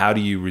 how do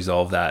you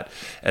resolve that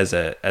as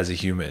a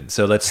human?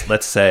 So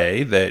let's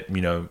say that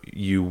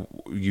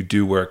you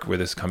do work where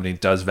this company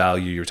does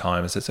value your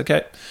time and says,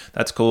 okay,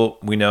 that's cool.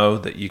 We know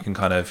that you can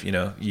kind of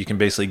you can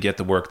basically get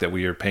the work that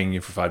we are paying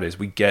you for 5 days.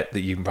 We get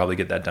that you can probably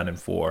get that done in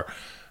 4.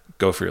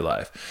 Go for your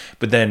life.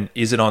 But then,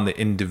 is it on the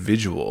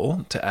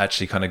individual to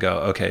actually kind of go,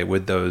 okay,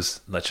 with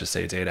those, let's just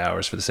say it's 8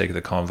 hours for the sake of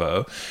the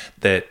convo,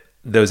 that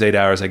those 8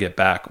 hours I get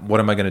back,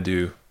 what am I going to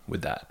do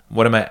with that?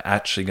 What am I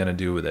actually going to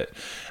do with it?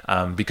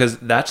 Because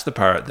that's the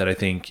part that I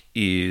think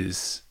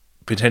is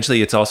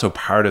potentially, it's also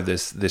part of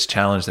this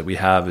challenge that we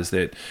have, is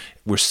that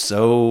we're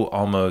so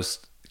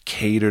almost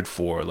catered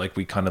for, like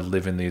we kind of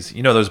live in these,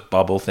 those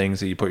bubble things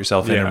that you put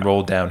yourself in and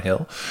roll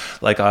downhill.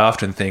 Like I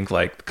often think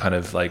like kind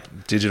of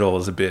like digital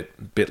is a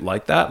bit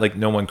like that. Like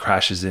no one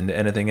crashes into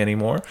anything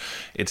anymore.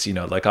 It's,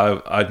 like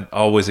I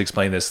always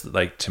explain this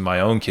like to my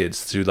own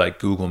kids through like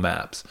Google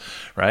Maps,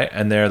 right?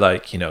 And they're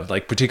like,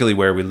 like particularly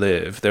where we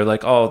live, they're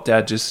like, oh,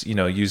 Dad, just,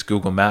 use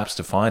Google Maps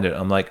to find it.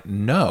 I'm like,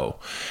 no,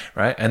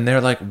 right? And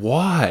they're like,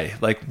 why?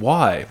 Like,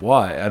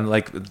 why? I'm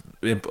like,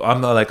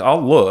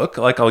 I'll look,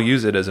 like I'll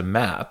use it as a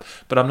map,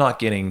 but I'm not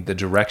getting the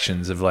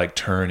directions of like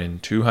turn in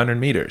 200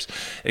 meters,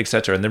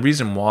 etc. And the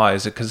reason why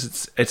is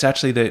because it's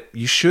actually that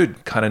you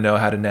should kind of know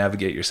how to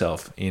navigate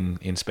yourself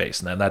in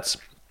space. Now that's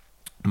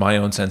my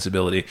own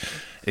sensibility,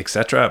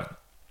 etc.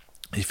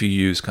 If you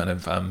use kind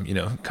of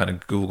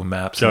Google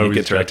Maps and you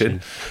get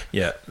directed,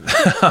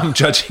 I'm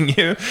judging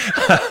you.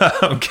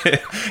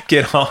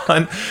 Get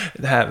on,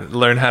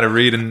 learn how to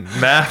read and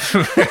map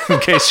in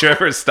case you're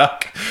ever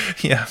stuck.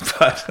 Yeah,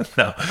 but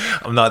no,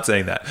 I'm not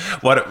saying that.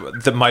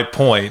 My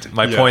point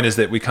is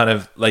that we kind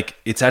of like,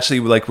 it's actually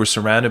like we're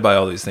surrounded by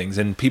all these things,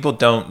 and people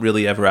don't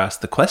really ever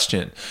ask the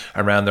question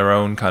around their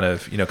own kind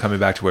of, coming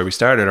back to where we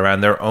started, around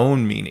their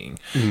own meaning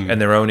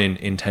and their own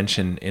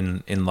intention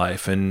in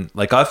life. And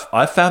like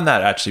I've found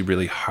that actually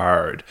really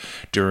hard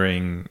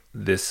during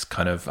this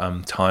kind of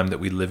time that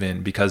we live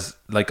in, because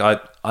like I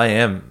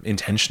am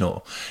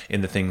intentional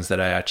in the things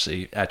that I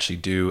actually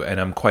do,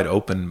 and I'm quite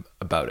open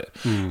about it,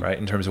 right,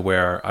 in terms of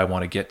where I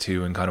want to get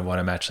to and kind of what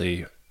I'm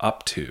actually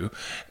up to.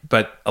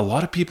 But a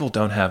lot of people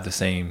don't have the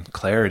same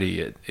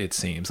clarity, it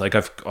seems. Like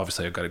I've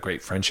got a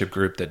great friendship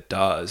group that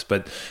does,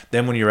 but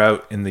then when you're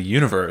out in the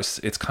universe,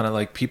 it's kind of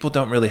like people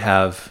don't really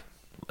have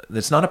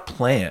it's not a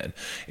plan.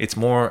 It's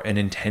more an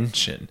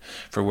intention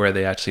for where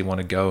they actually want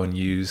to go and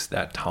use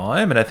that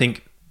time. And I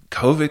think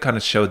COVID kind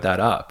of showed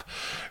that up,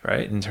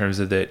 right? In terms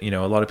of that,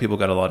 a lot of people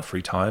got a lot of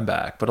free time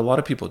back, but a lot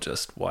of people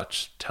just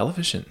watch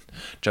television,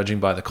 judging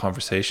by the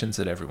conversations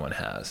that everyone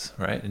has,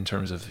 right? In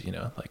terms of,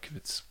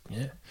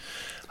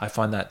 I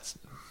find that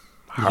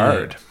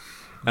hard. Yeah.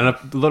 And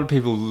a lot of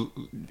people,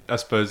 I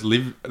suppose,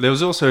 live. There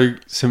was also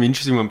some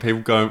interesting when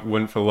people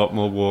went for a lot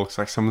more walks,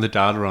 like some of the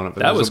data on it.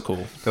 But that was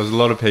cool. There was a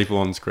lot of people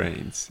on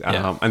screens.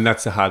 And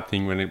that's the hard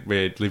thing when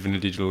we live in a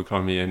digital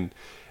economy and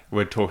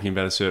we're talking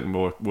about a certain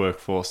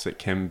workforce that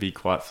can be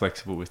quite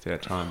flexible with their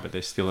time, but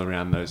they're still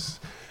around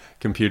those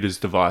computers,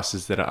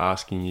 devices that are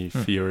asking you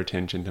for your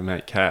attention to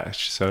make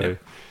cash. So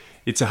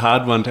it's a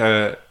hard one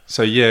to...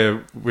 So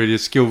we're a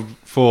skilled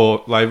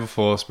labour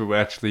force, but we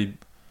actually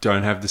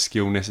don't have the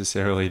skill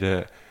necessarily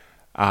to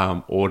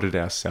audit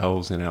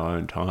ourselves in our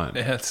own time.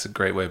 Yeah, that's a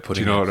great way of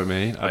putting it. Do you know what I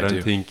mean? I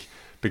don't think...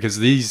 Because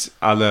these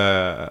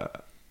other...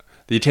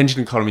 The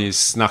attention economy is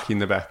snuck in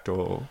the back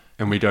door,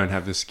 and we don't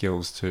have the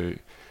skills to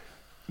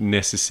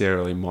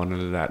necessarily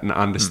monitor that and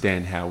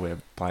understand how we're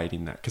played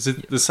in that, because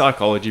the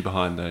psychology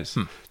behind those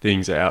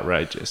things are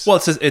outrageous.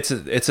 Well, it's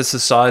a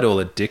societal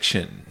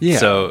addiction. Yeah.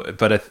 So,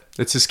 but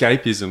it's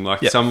escapism.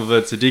 Like some of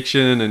it's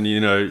addiction, and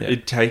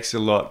it takes a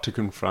lot to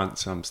confront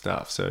some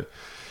stuff. So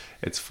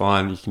it's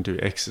fine. You can do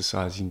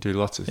exercise, you can do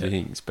lots of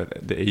things, but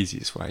the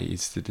easiest way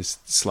is to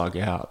just slug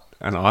out.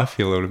 And I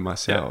feel it in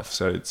myself. Yeah.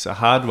 So it's a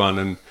hard one.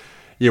 And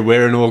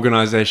where an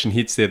organisation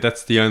hits there,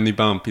 that's the only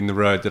bump in the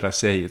road that I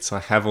see. It's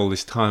like, have all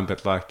this time,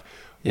 but what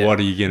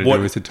are you going to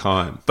do with the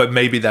time? But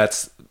maybe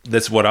that's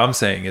what I'm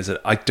saying, is that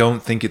I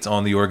don't think it's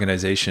on the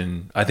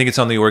organisation. I think it's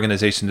on the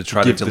organisation to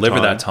try to deliver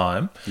that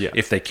time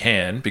if they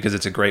can, because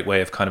it's a great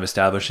way of kind of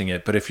establishing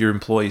it. But if your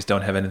employees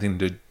don't have anything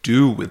to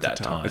do with that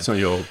time, it's not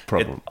your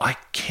problem. I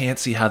can't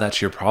see how that's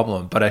your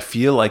problem, but I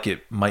feel like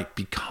it might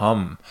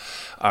become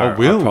our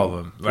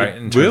problem, right?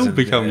 It will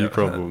become your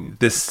problem.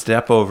 This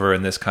step over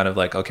and this kind of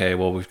like, okay,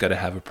 well, we've got to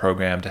have a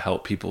program to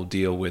help people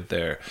deal with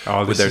their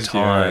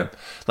time.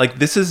 Like,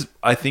 this is,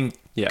 I think,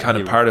 kind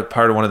of part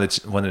of one of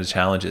the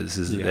challenges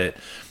is that,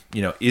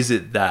 is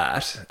it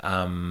that,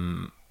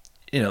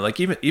 like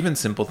even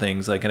simple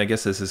things like, and I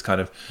guess this is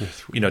kind of,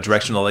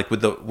 directional, like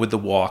with the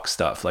walk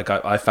stuff. Like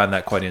I found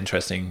that quite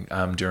interesting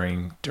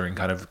during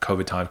kind of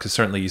COVID time, because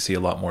certainly you see a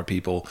lot more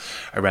people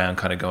around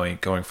kind of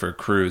going for a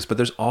cruise, but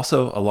there's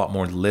also a lot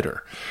more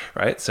litter,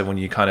 right? So when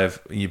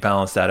you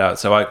balance that out,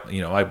 so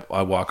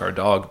I walk our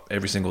dog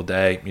every single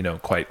day,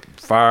 quite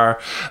far,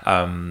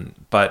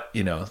 but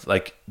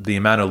like the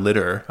amount of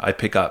litter I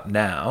pick up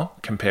now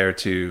compared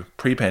to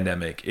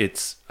pre-pandemic,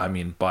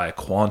 by a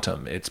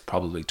quantum, it's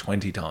probably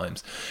 20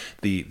 times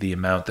the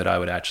amount that I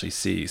would actually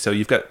see. So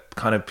you've got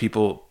kind of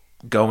people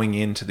going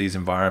into these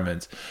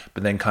environments,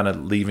 but then kind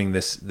of leaving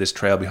this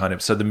trail behind them.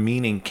 So the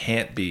meaning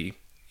can't be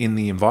in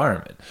the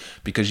environment,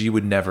 because you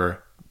would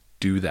never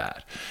do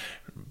that.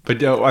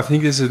 But I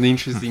think there's an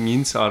interesting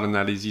insight on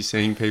that, is you're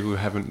seeing people who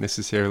haven't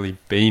necessarily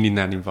been in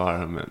that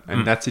environment,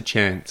 and that's a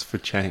chance for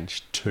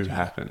change to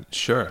happen.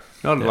 Sure.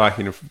 Not like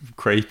in a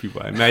creepy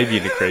way, maybe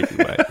in a creepy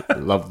way. I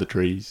love the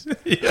trees.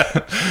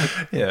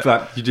 Yeah.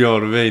 But you know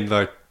what I mean?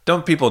 Like,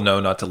 don't people know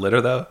not to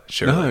litter though?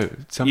 Sure. No.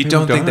 Some you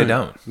people don't think they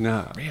don't?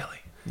 No. Really?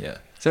 Yeah.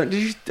 So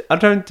I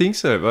don't think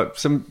so.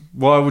 But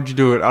why would you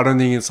do it? I don't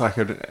think it's like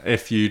an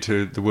FU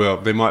to the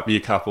world. There might be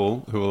a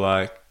couple who are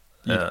like,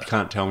 you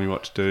can't tell me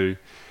what to do.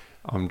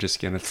 I'm just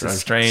going to throw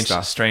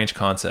strange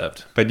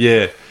concept. But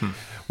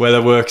where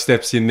the work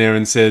steps in there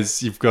and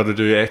says you've got to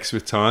do X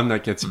with time,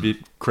 that gets a bit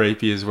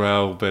creepy as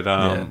well. But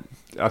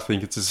I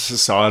think it's a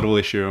societal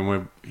issue, and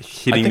we're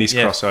hitting this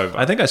crossover.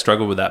 I think I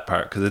struggle with that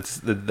part, because it's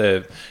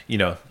the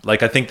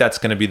like, I think that's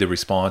going to be the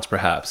response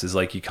perhaps, is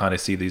like you kind of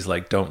see these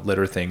like don't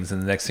litter things,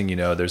 and the next thing you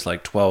know, there's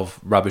like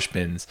 12 rubbish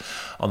bins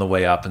on the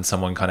way up, and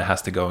someone kind of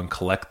has to go and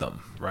collect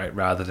them, right?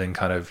 Rather than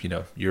kind of,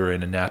 you're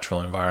in a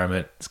natural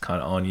environment, it's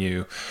kind of on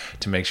you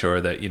to make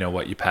sure that,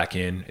 what you pack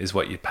in is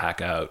what you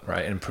pack out,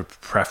 right? And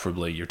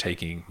preferably you're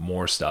taking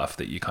more stuff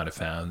that you kind of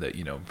found that,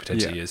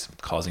 potentially is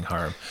causing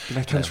harm. But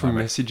that comes from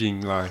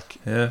messaging, like,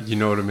 you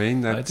know what I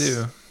mean? I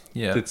do.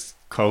 Yeah. It's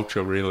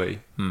culture, really.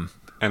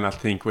 And I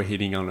think we're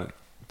hitting on it,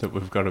 that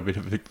we've got a bit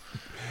of a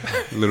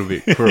little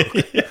bit crook.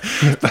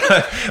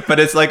 But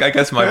it's like, I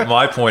guess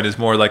my point is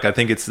more like, I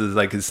think it's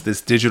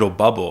this digital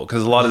bubble,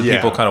 because a lot of the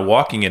people kind of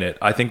walking in it,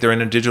 I think they're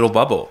in a digital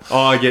bubble. Oh,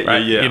 I get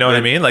you. Yeah. You know what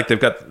I mean? Like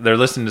they're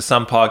listening to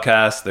some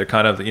podcasts, they're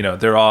kind of,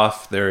 they're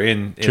off, they're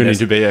in tuning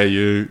to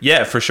BAU.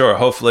 Yeah, for sure.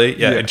 Hopefully.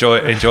 Yeah. Enjoy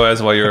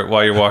us while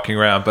you're walking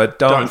around, but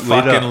don't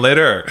fucking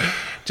litter.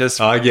 Just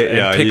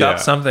pick up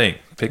something.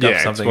 Pick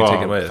up something and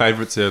take it away.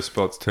 Favourite surf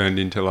spots turned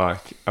into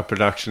like a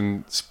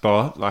production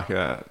spot, like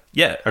a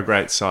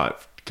great site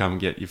to come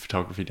get your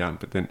photography done.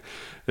 But then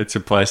it's a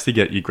place to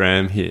get your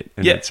gram hit,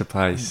 and it's a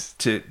place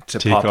to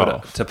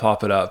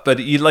pop it up. But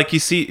you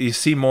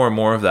see more and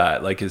more of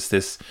that. Like, it's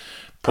this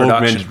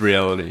augmented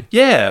reality.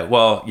 Yeah,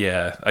 well,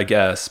 yeah, I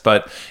guess,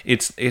 but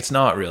it's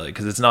not really,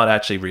 because it's not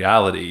actually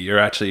reality. You're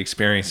actually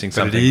experiencing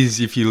something. But it is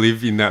if you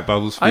live in that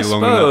bubble sphere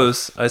long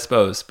enough. I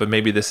suppose, but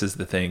maybe this is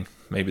the thing.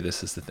 Maybe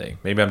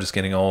I'm just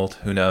getting old.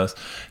 Who knows?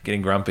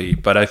 Getting grumpy.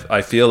 But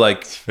I feel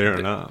like fair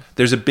enough.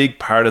 There's a big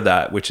part of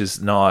that which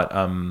is not.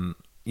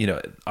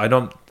 I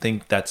don't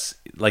think that's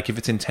like, if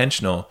it's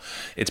intentional,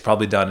 it's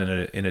probably done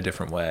in a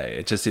different way.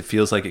 It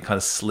feels like it kind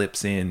of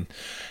slips in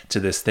to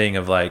this thing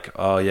of like,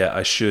 oh yeah,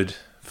 I should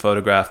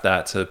photograph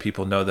that so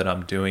people know that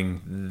I'm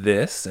doing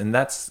this, and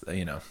that's,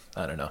 I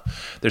don't know.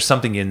 There's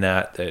something in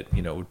that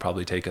would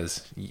probably take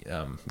us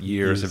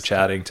years of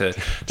chatting to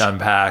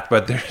unpack,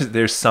 but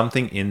there's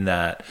something in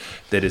that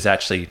is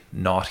actually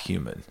not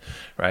human,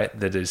 right?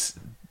 That is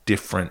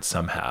different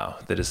somehow,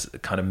 that is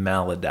kind of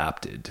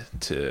maladapted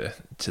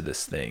to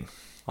this thing.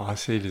 I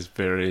see it as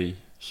very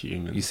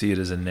human. You see it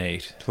as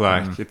innate.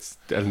 Like it's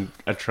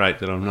a trait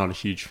that I'm not a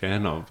huge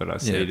fan of, but I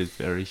see it as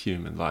very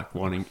human. Like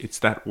it's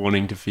that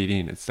wanting to fit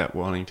in. It's that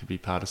wanting to be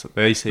part of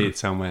something. They see it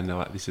somewhere and they're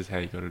like, this is how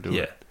you got to do it.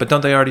 Yeah. But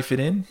don't they already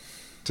fit in?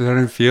 So they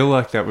don't feel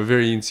like that. We're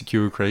very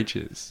insecure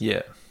creatures.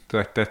 Yeah.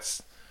 Like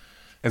that's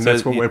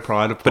what we're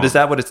pride upon. But is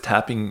that what it's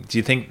tapping? Do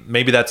you think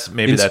maybe that's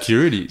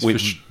insecurities?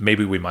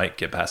 Maybe we might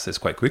get past this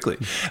quite quickly.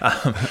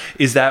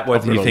 Is that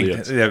what you think?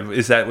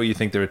 Is that what you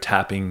think they're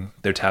tapping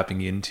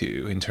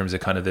into in terms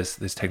of kind of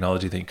this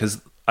technology thing?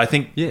 Because I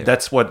think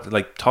that's what,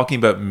 like, talking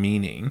about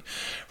meaning,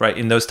 right?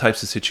 In those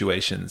types of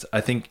situations,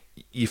 I think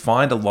you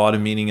find a lot of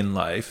meaning in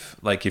life.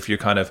 Like if you're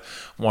kind of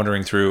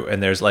wandering through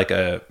and there's like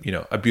a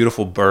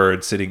beautiful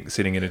bird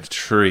sitting in a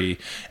tree,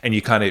 and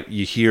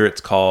you hear its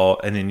call,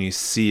 and then you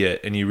see it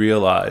and you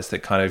realize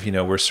that kind of,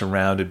 we're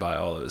surrounded by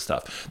all of this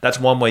stuff. That's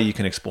one way you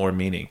can explore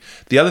meaning.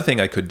 The other thing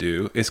I could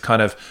do is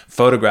kind of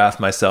photograph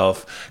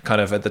myself kind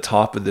of at the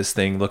top of this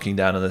thing, looking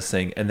down on this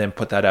thing, and then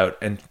put that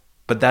out.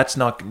 But that's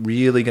not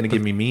really going to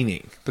give me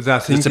meaning. But I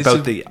think it's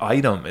about the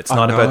item. It's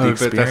not about the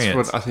experience.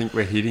 But that's what I think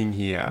we're hitting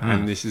here.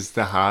 And this is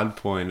the hard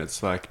point.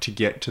 It's like, to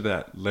get to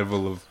that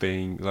level of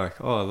being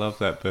like, oh, I love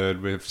that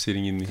bird. We're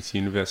sitting in this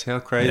universe. How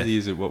crazy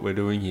is it what we're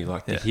doing here?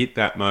 Like to hit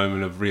that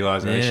moment of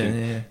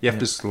realization, you have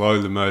to slow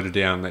the motor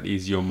down. That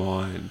is your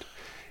mind.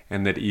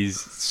 And that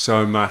is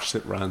so much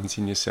that runs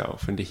in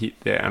yourself. And to hit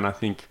there. And I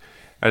think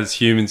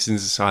as humans in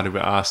society,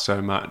 we're asked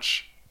so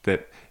much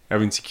that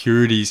our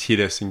insecurities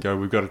hit us and go,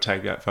 we've got to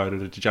take that photo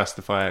to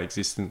justify our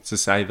existence, to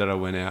say that I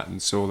went out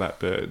and saw that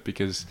bird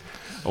because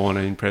I want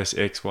to impress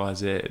X, Y,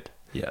 Z.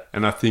 Yeah.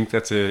 And I think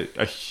that's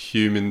a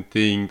human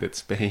thing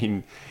that's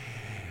been,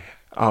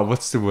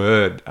 what's the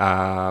word?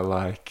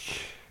 Like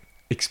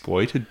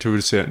exploited to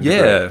a certain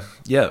degree.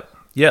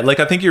 Yeah.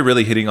 Like I think you're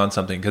really hitting on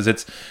something, because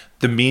it's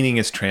the meaning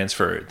is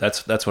transferred.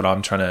 That's what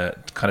I'm trying to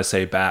kind of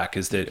say back,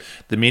 is that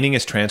the meaning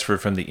is transferred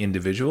from the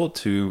individual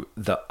to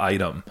the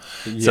item.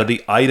 Yeah. So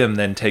the item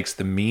then takes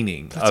the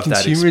meaning of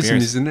that experience. Consumerism,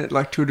 isn't it?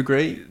 Like to a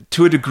degree?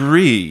 To a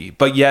degree,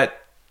 but yet,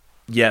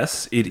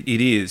 yes, it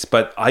is.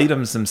 But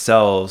items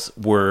themselves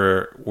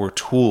were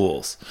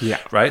tools. Yeah.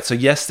 Right? So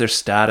yes, there's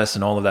status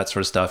and all of that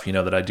sort of stuff,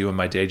 that I do in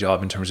my day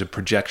job in terms of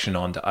projection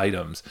onto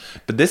items.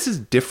 But this is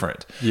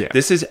different. Yeah.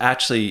 This is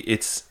actually,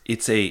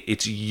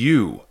 it's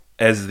you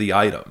as the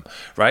item,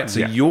 right?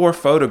 So your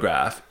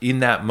photograph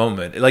in that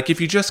moment, like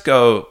if you just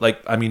go,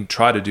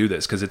 try to do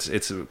this, because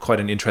it's quite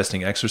an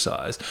interesting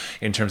exercise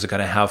in terms of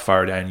kind of how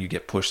far down you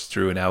get pushed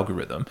through an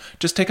algorithm.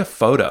 Just take a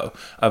photo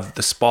of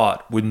the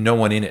spot with no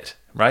one in it,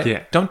 right?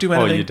 Yeah. Don't do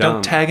anything.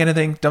 Don't tag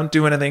anything. Don't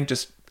do anything.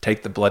 Just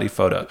take the bloody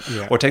photo.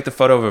 Yeah. Or take the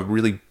photo of a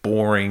really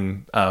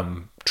boring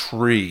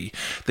tree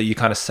that you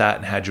kind of sat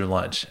and had your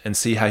lunch, and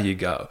see how you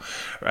go,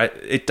 right?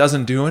 It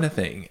doesn't do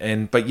anything.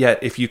 But yet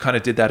if you kind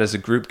of did that as a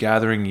group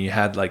gathering, you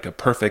had like a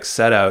perfect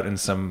set out and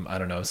some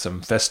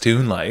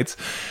festoon lights,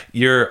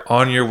 you're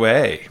on your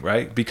way,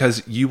 right?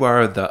 Because you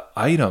are the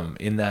item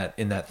in that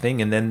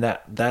thing, and then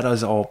that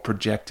is all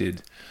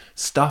projected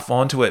stuff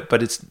onto it,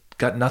 but it's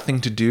got nothing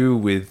to do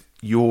with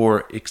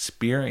your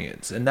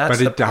experience. And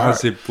that's it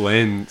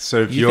blends.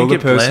 So if you're the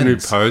person who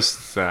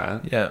posts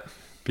that,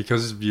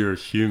 because you're a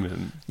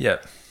human,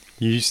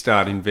 you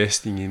start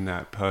investing in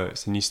that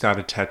post, and you start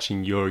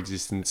attaching your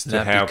existence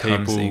to how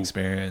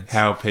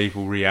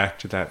people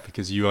react to that,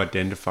 because you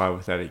identify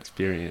with that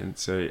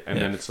experience. So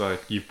then it's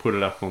like you put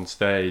it up on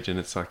stage, and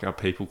it's like, are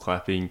people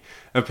clapping?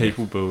 Are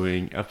people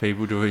booing? Are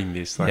people doing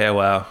this? Like,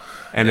 wow.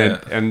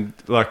 And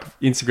like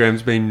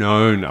Instagram's been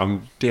known.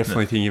 I'm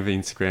definitely thinking of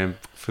Instagram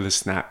for the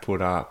snap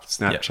put up.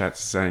 Snapchat's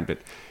the same, but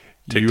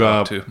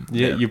TikTok too.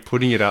 You're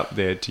putting it up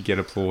there to get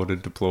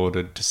applauded,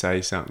 to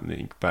say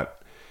something,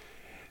 but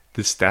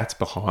the stats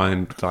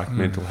behind like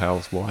mental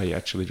health, why you're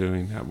actually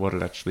doing that, what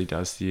it actually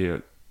does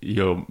to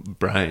your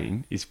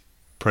brain is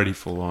pretty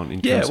full on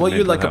in terms of mental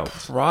you're like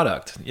health. A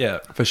product. Yeah.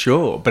 For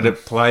sure. But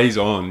it plays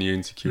on your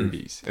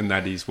insecurities, and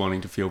that is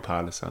wanting to feel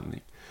part of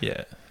something.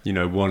 Yeah.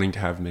 Wanting to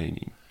have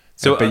meaning.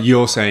 So, but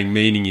you're saying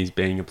meaning is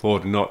being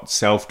applauded, not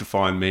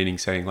self-defined meaning.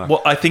 Saying like,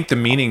 well, I think the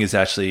meaning is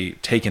actually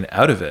taken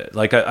out of it.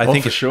 Like I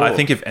think, for sure. I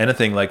think if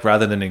anything, like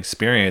rather than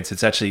experience,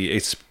 it's actually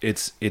it's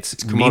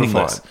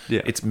meaningless.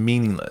 Yeah. It's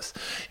meaningless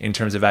in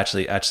terms of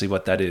actually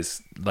what that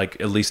is.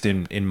 Like at least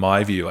in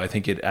my view, I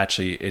think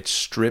it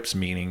strips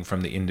meaning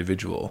from the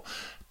individual.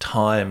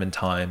 Time and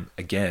time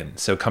again.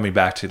 So coming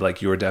back to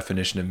like your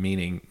definition of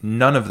meaning,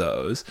 none of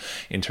those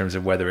in terms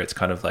of whether it's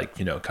kind of like,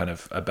 kind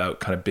of about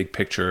kind of big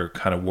picture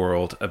kind of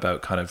world,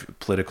 about kind of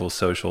political,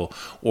 social,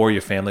 or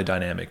your family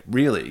dynamic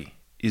really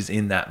is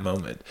in that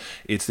moment.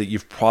 It's that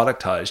you've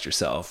productized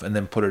yourself and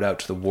then put it out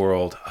to the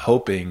world,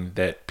 hoping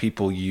that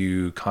people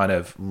you kind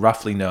of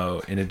roughly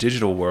know in a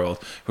digital world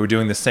who are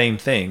doing the same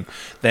thing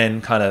then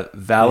kind of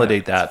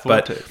validate that.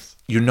 But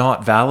you're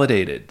not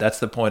validated. That's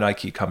the point I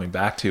keep coming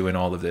back to in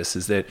all of this,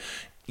 is that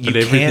you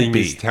can't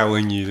be. Is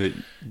telling you that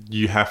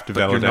you have to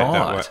validate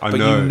that way. But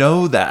you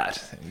know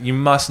that. You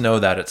must know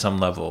that at some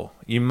level.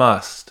 You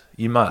must.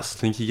 I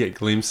think you get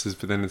glimpses,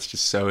 but then it's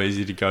just so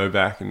easy to go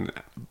back and...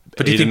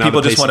 But do you think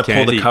people just want to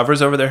pull the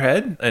covers over their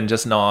head and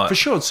just not... For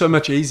sure, it's so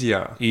much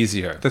easier.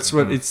 That's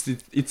what it's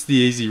the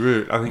easy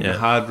route. I think the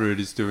hard route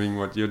is doing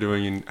what you're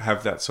doing and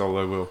have that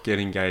solo work, get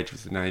engaged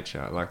with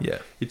nature. Like,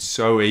 it's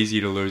so easy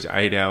to lose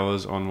 8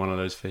 hours on one of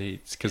those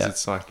feeds because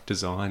it's like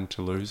designed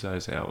to lose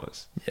those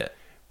hours. Yeah.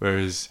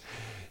 Whereas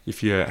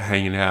if you're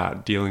hanging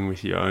out, dealing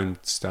with your own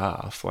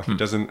stuff, like it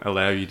doesn't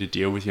allow you to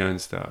deal with your own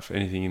stuff.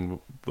 Anything in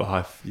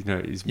life,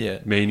 is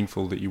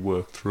meaningful that you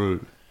work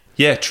through.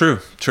 Yeah, true.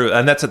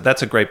 And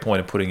that's a great point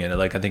of putting it.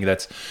 Like, I think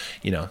that's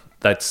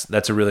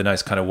a really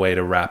nice kind of way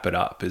to wrap it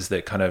up, is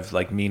that kind of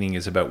like meaning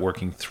is about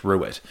working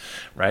through it,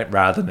 right?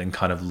 Rather than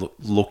kind of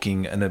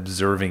looking and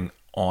observing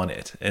on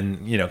it.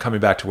 And,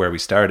 coming back to where we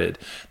started,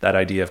 that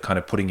idea of kind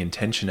of putting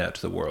intention out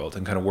to the world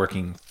and kind of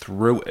working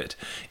through it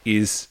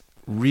is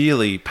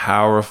really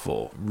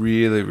powerful,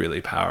 really,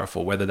 really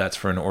powerful, whether that's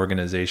for an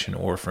organization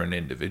or for an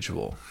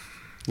individual.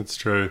 It's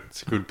true.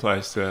 It's a good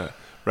place to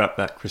wrap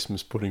that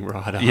Christmas pudding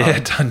right up. Yeah,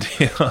 done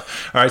deal. All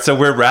right, so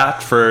we're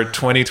wrapped for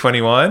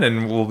 2021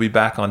 and we'll be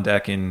back on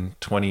deck in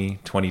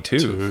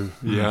 2022.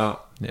 Yeah.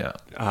 Yeah.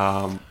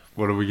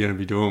 What are we going to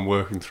be doing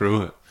working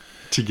through it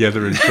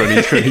together in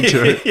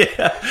 2022?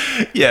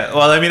 Yeah.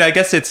 Well, I mean, I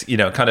guess it's,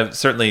 kind of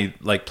certainly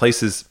like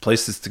places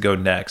to go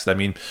next. I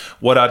mean,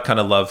 what I'd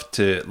kind of love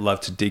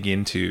to dig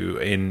into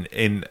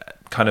in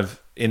kind of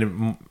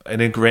in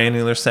a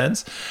granular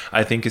sense,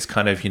 I think is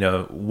kind of,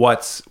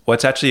 what's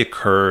actually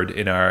occurred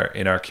in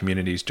our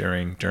communities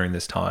during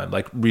this time,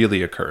 like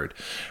really occurred,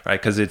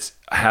 right? Because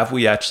have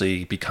we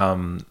actually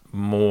become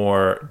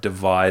more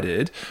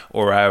divided,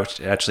 or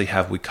actually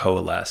have we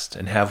coalesced?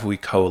 And have we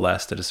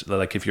coalesced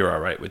like, if you're all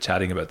right with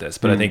chatting about this,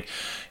 but I think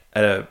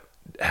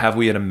have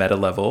we at a meta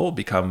level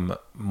become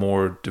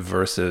more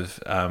diversive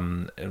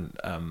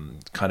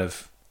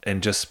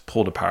and just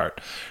pulled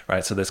apart,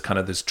 right? So there's kind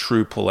of this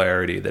true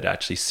polarity that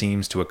actually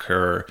seems to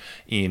occur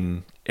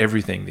in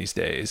everything these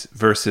days,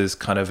 versus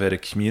kind of at a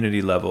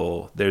community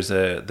level, there's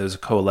a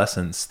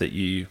coalescence that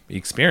you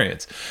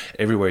experience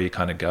everywhere you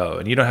kind of go,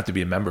 and you don't have to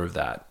be a member of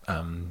that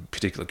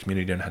particular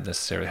community. You don't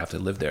necessarily have to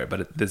live there,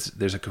 but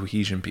there's a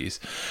cohesion piece.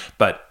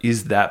 But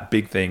is that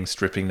big thing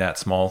stripping that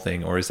small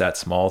thing, or is that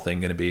small thing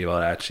going to be able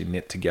to actually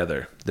knit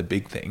together the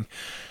big thing?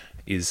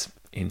 Is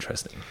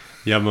interesting.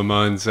 Yeah, my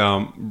mind's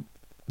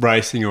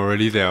racing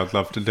already there. I'd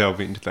love to delve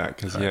into that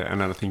because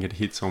and I think it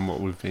hits on what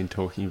we've been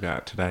talking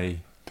about today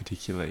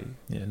particularly.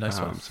 Yeah, nice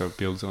one. So it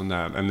builds on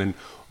that. And then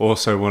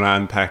also want to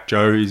unpack,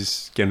 Joe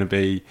is going to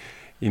be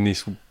in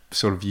this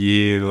sort of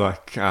year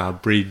like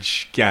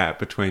bridge gap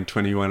between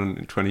 21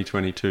 and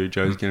 2022.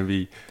 Joe's going to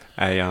be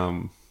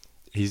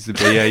he's the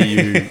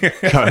BAU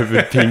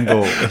COVID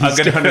pinball.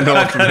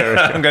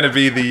 I'm going to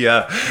be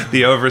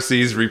the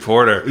overseas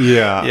reporter.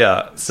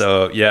 Yeah.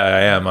 So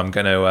I am. I'm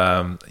going to.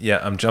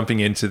 I'm jumping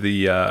into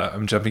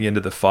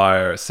the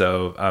fire.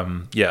 So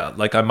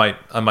like I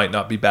might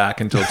not be back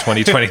until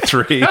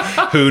 2023.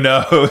 Who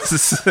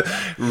knows?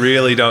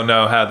 Really don't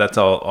know how that's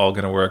all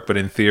going to work. But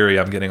in theory,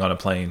 I'm getting on a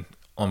plane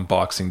on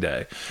Boxing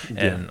Day,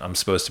 and I'm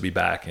supposed to be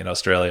back in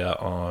Australia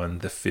on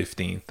the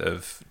 15th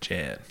of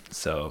Jan.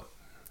 So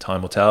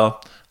time will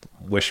tell.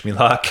 Wish me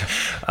luck.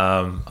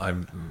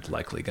 I'm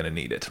likely going to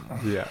need it.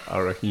 Yeah, I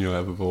reckon you'll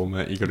have a ball,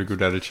 mate. You got a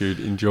good attitude.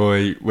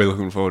 Enjoy. We're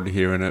looking forward to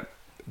hearing it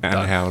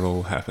and how it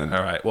all happened.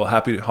 All right. Well,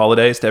 happy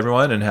holidays to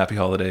everyone, and happy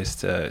holidays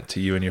to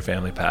you and your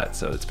family, Pat.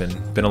 So it's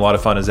been a lot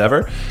of fun as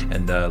ever,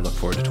 and look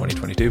forward to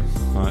 2022.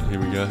 All right, here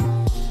we go.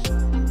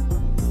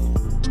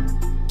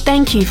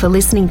 Thank you for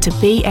listening to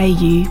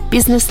BAU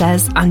Business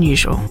as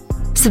Unusual.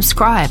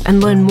 Subscribe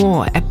and learn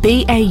more at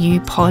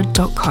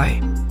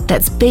baupod.co.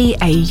 That's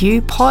baupod.co.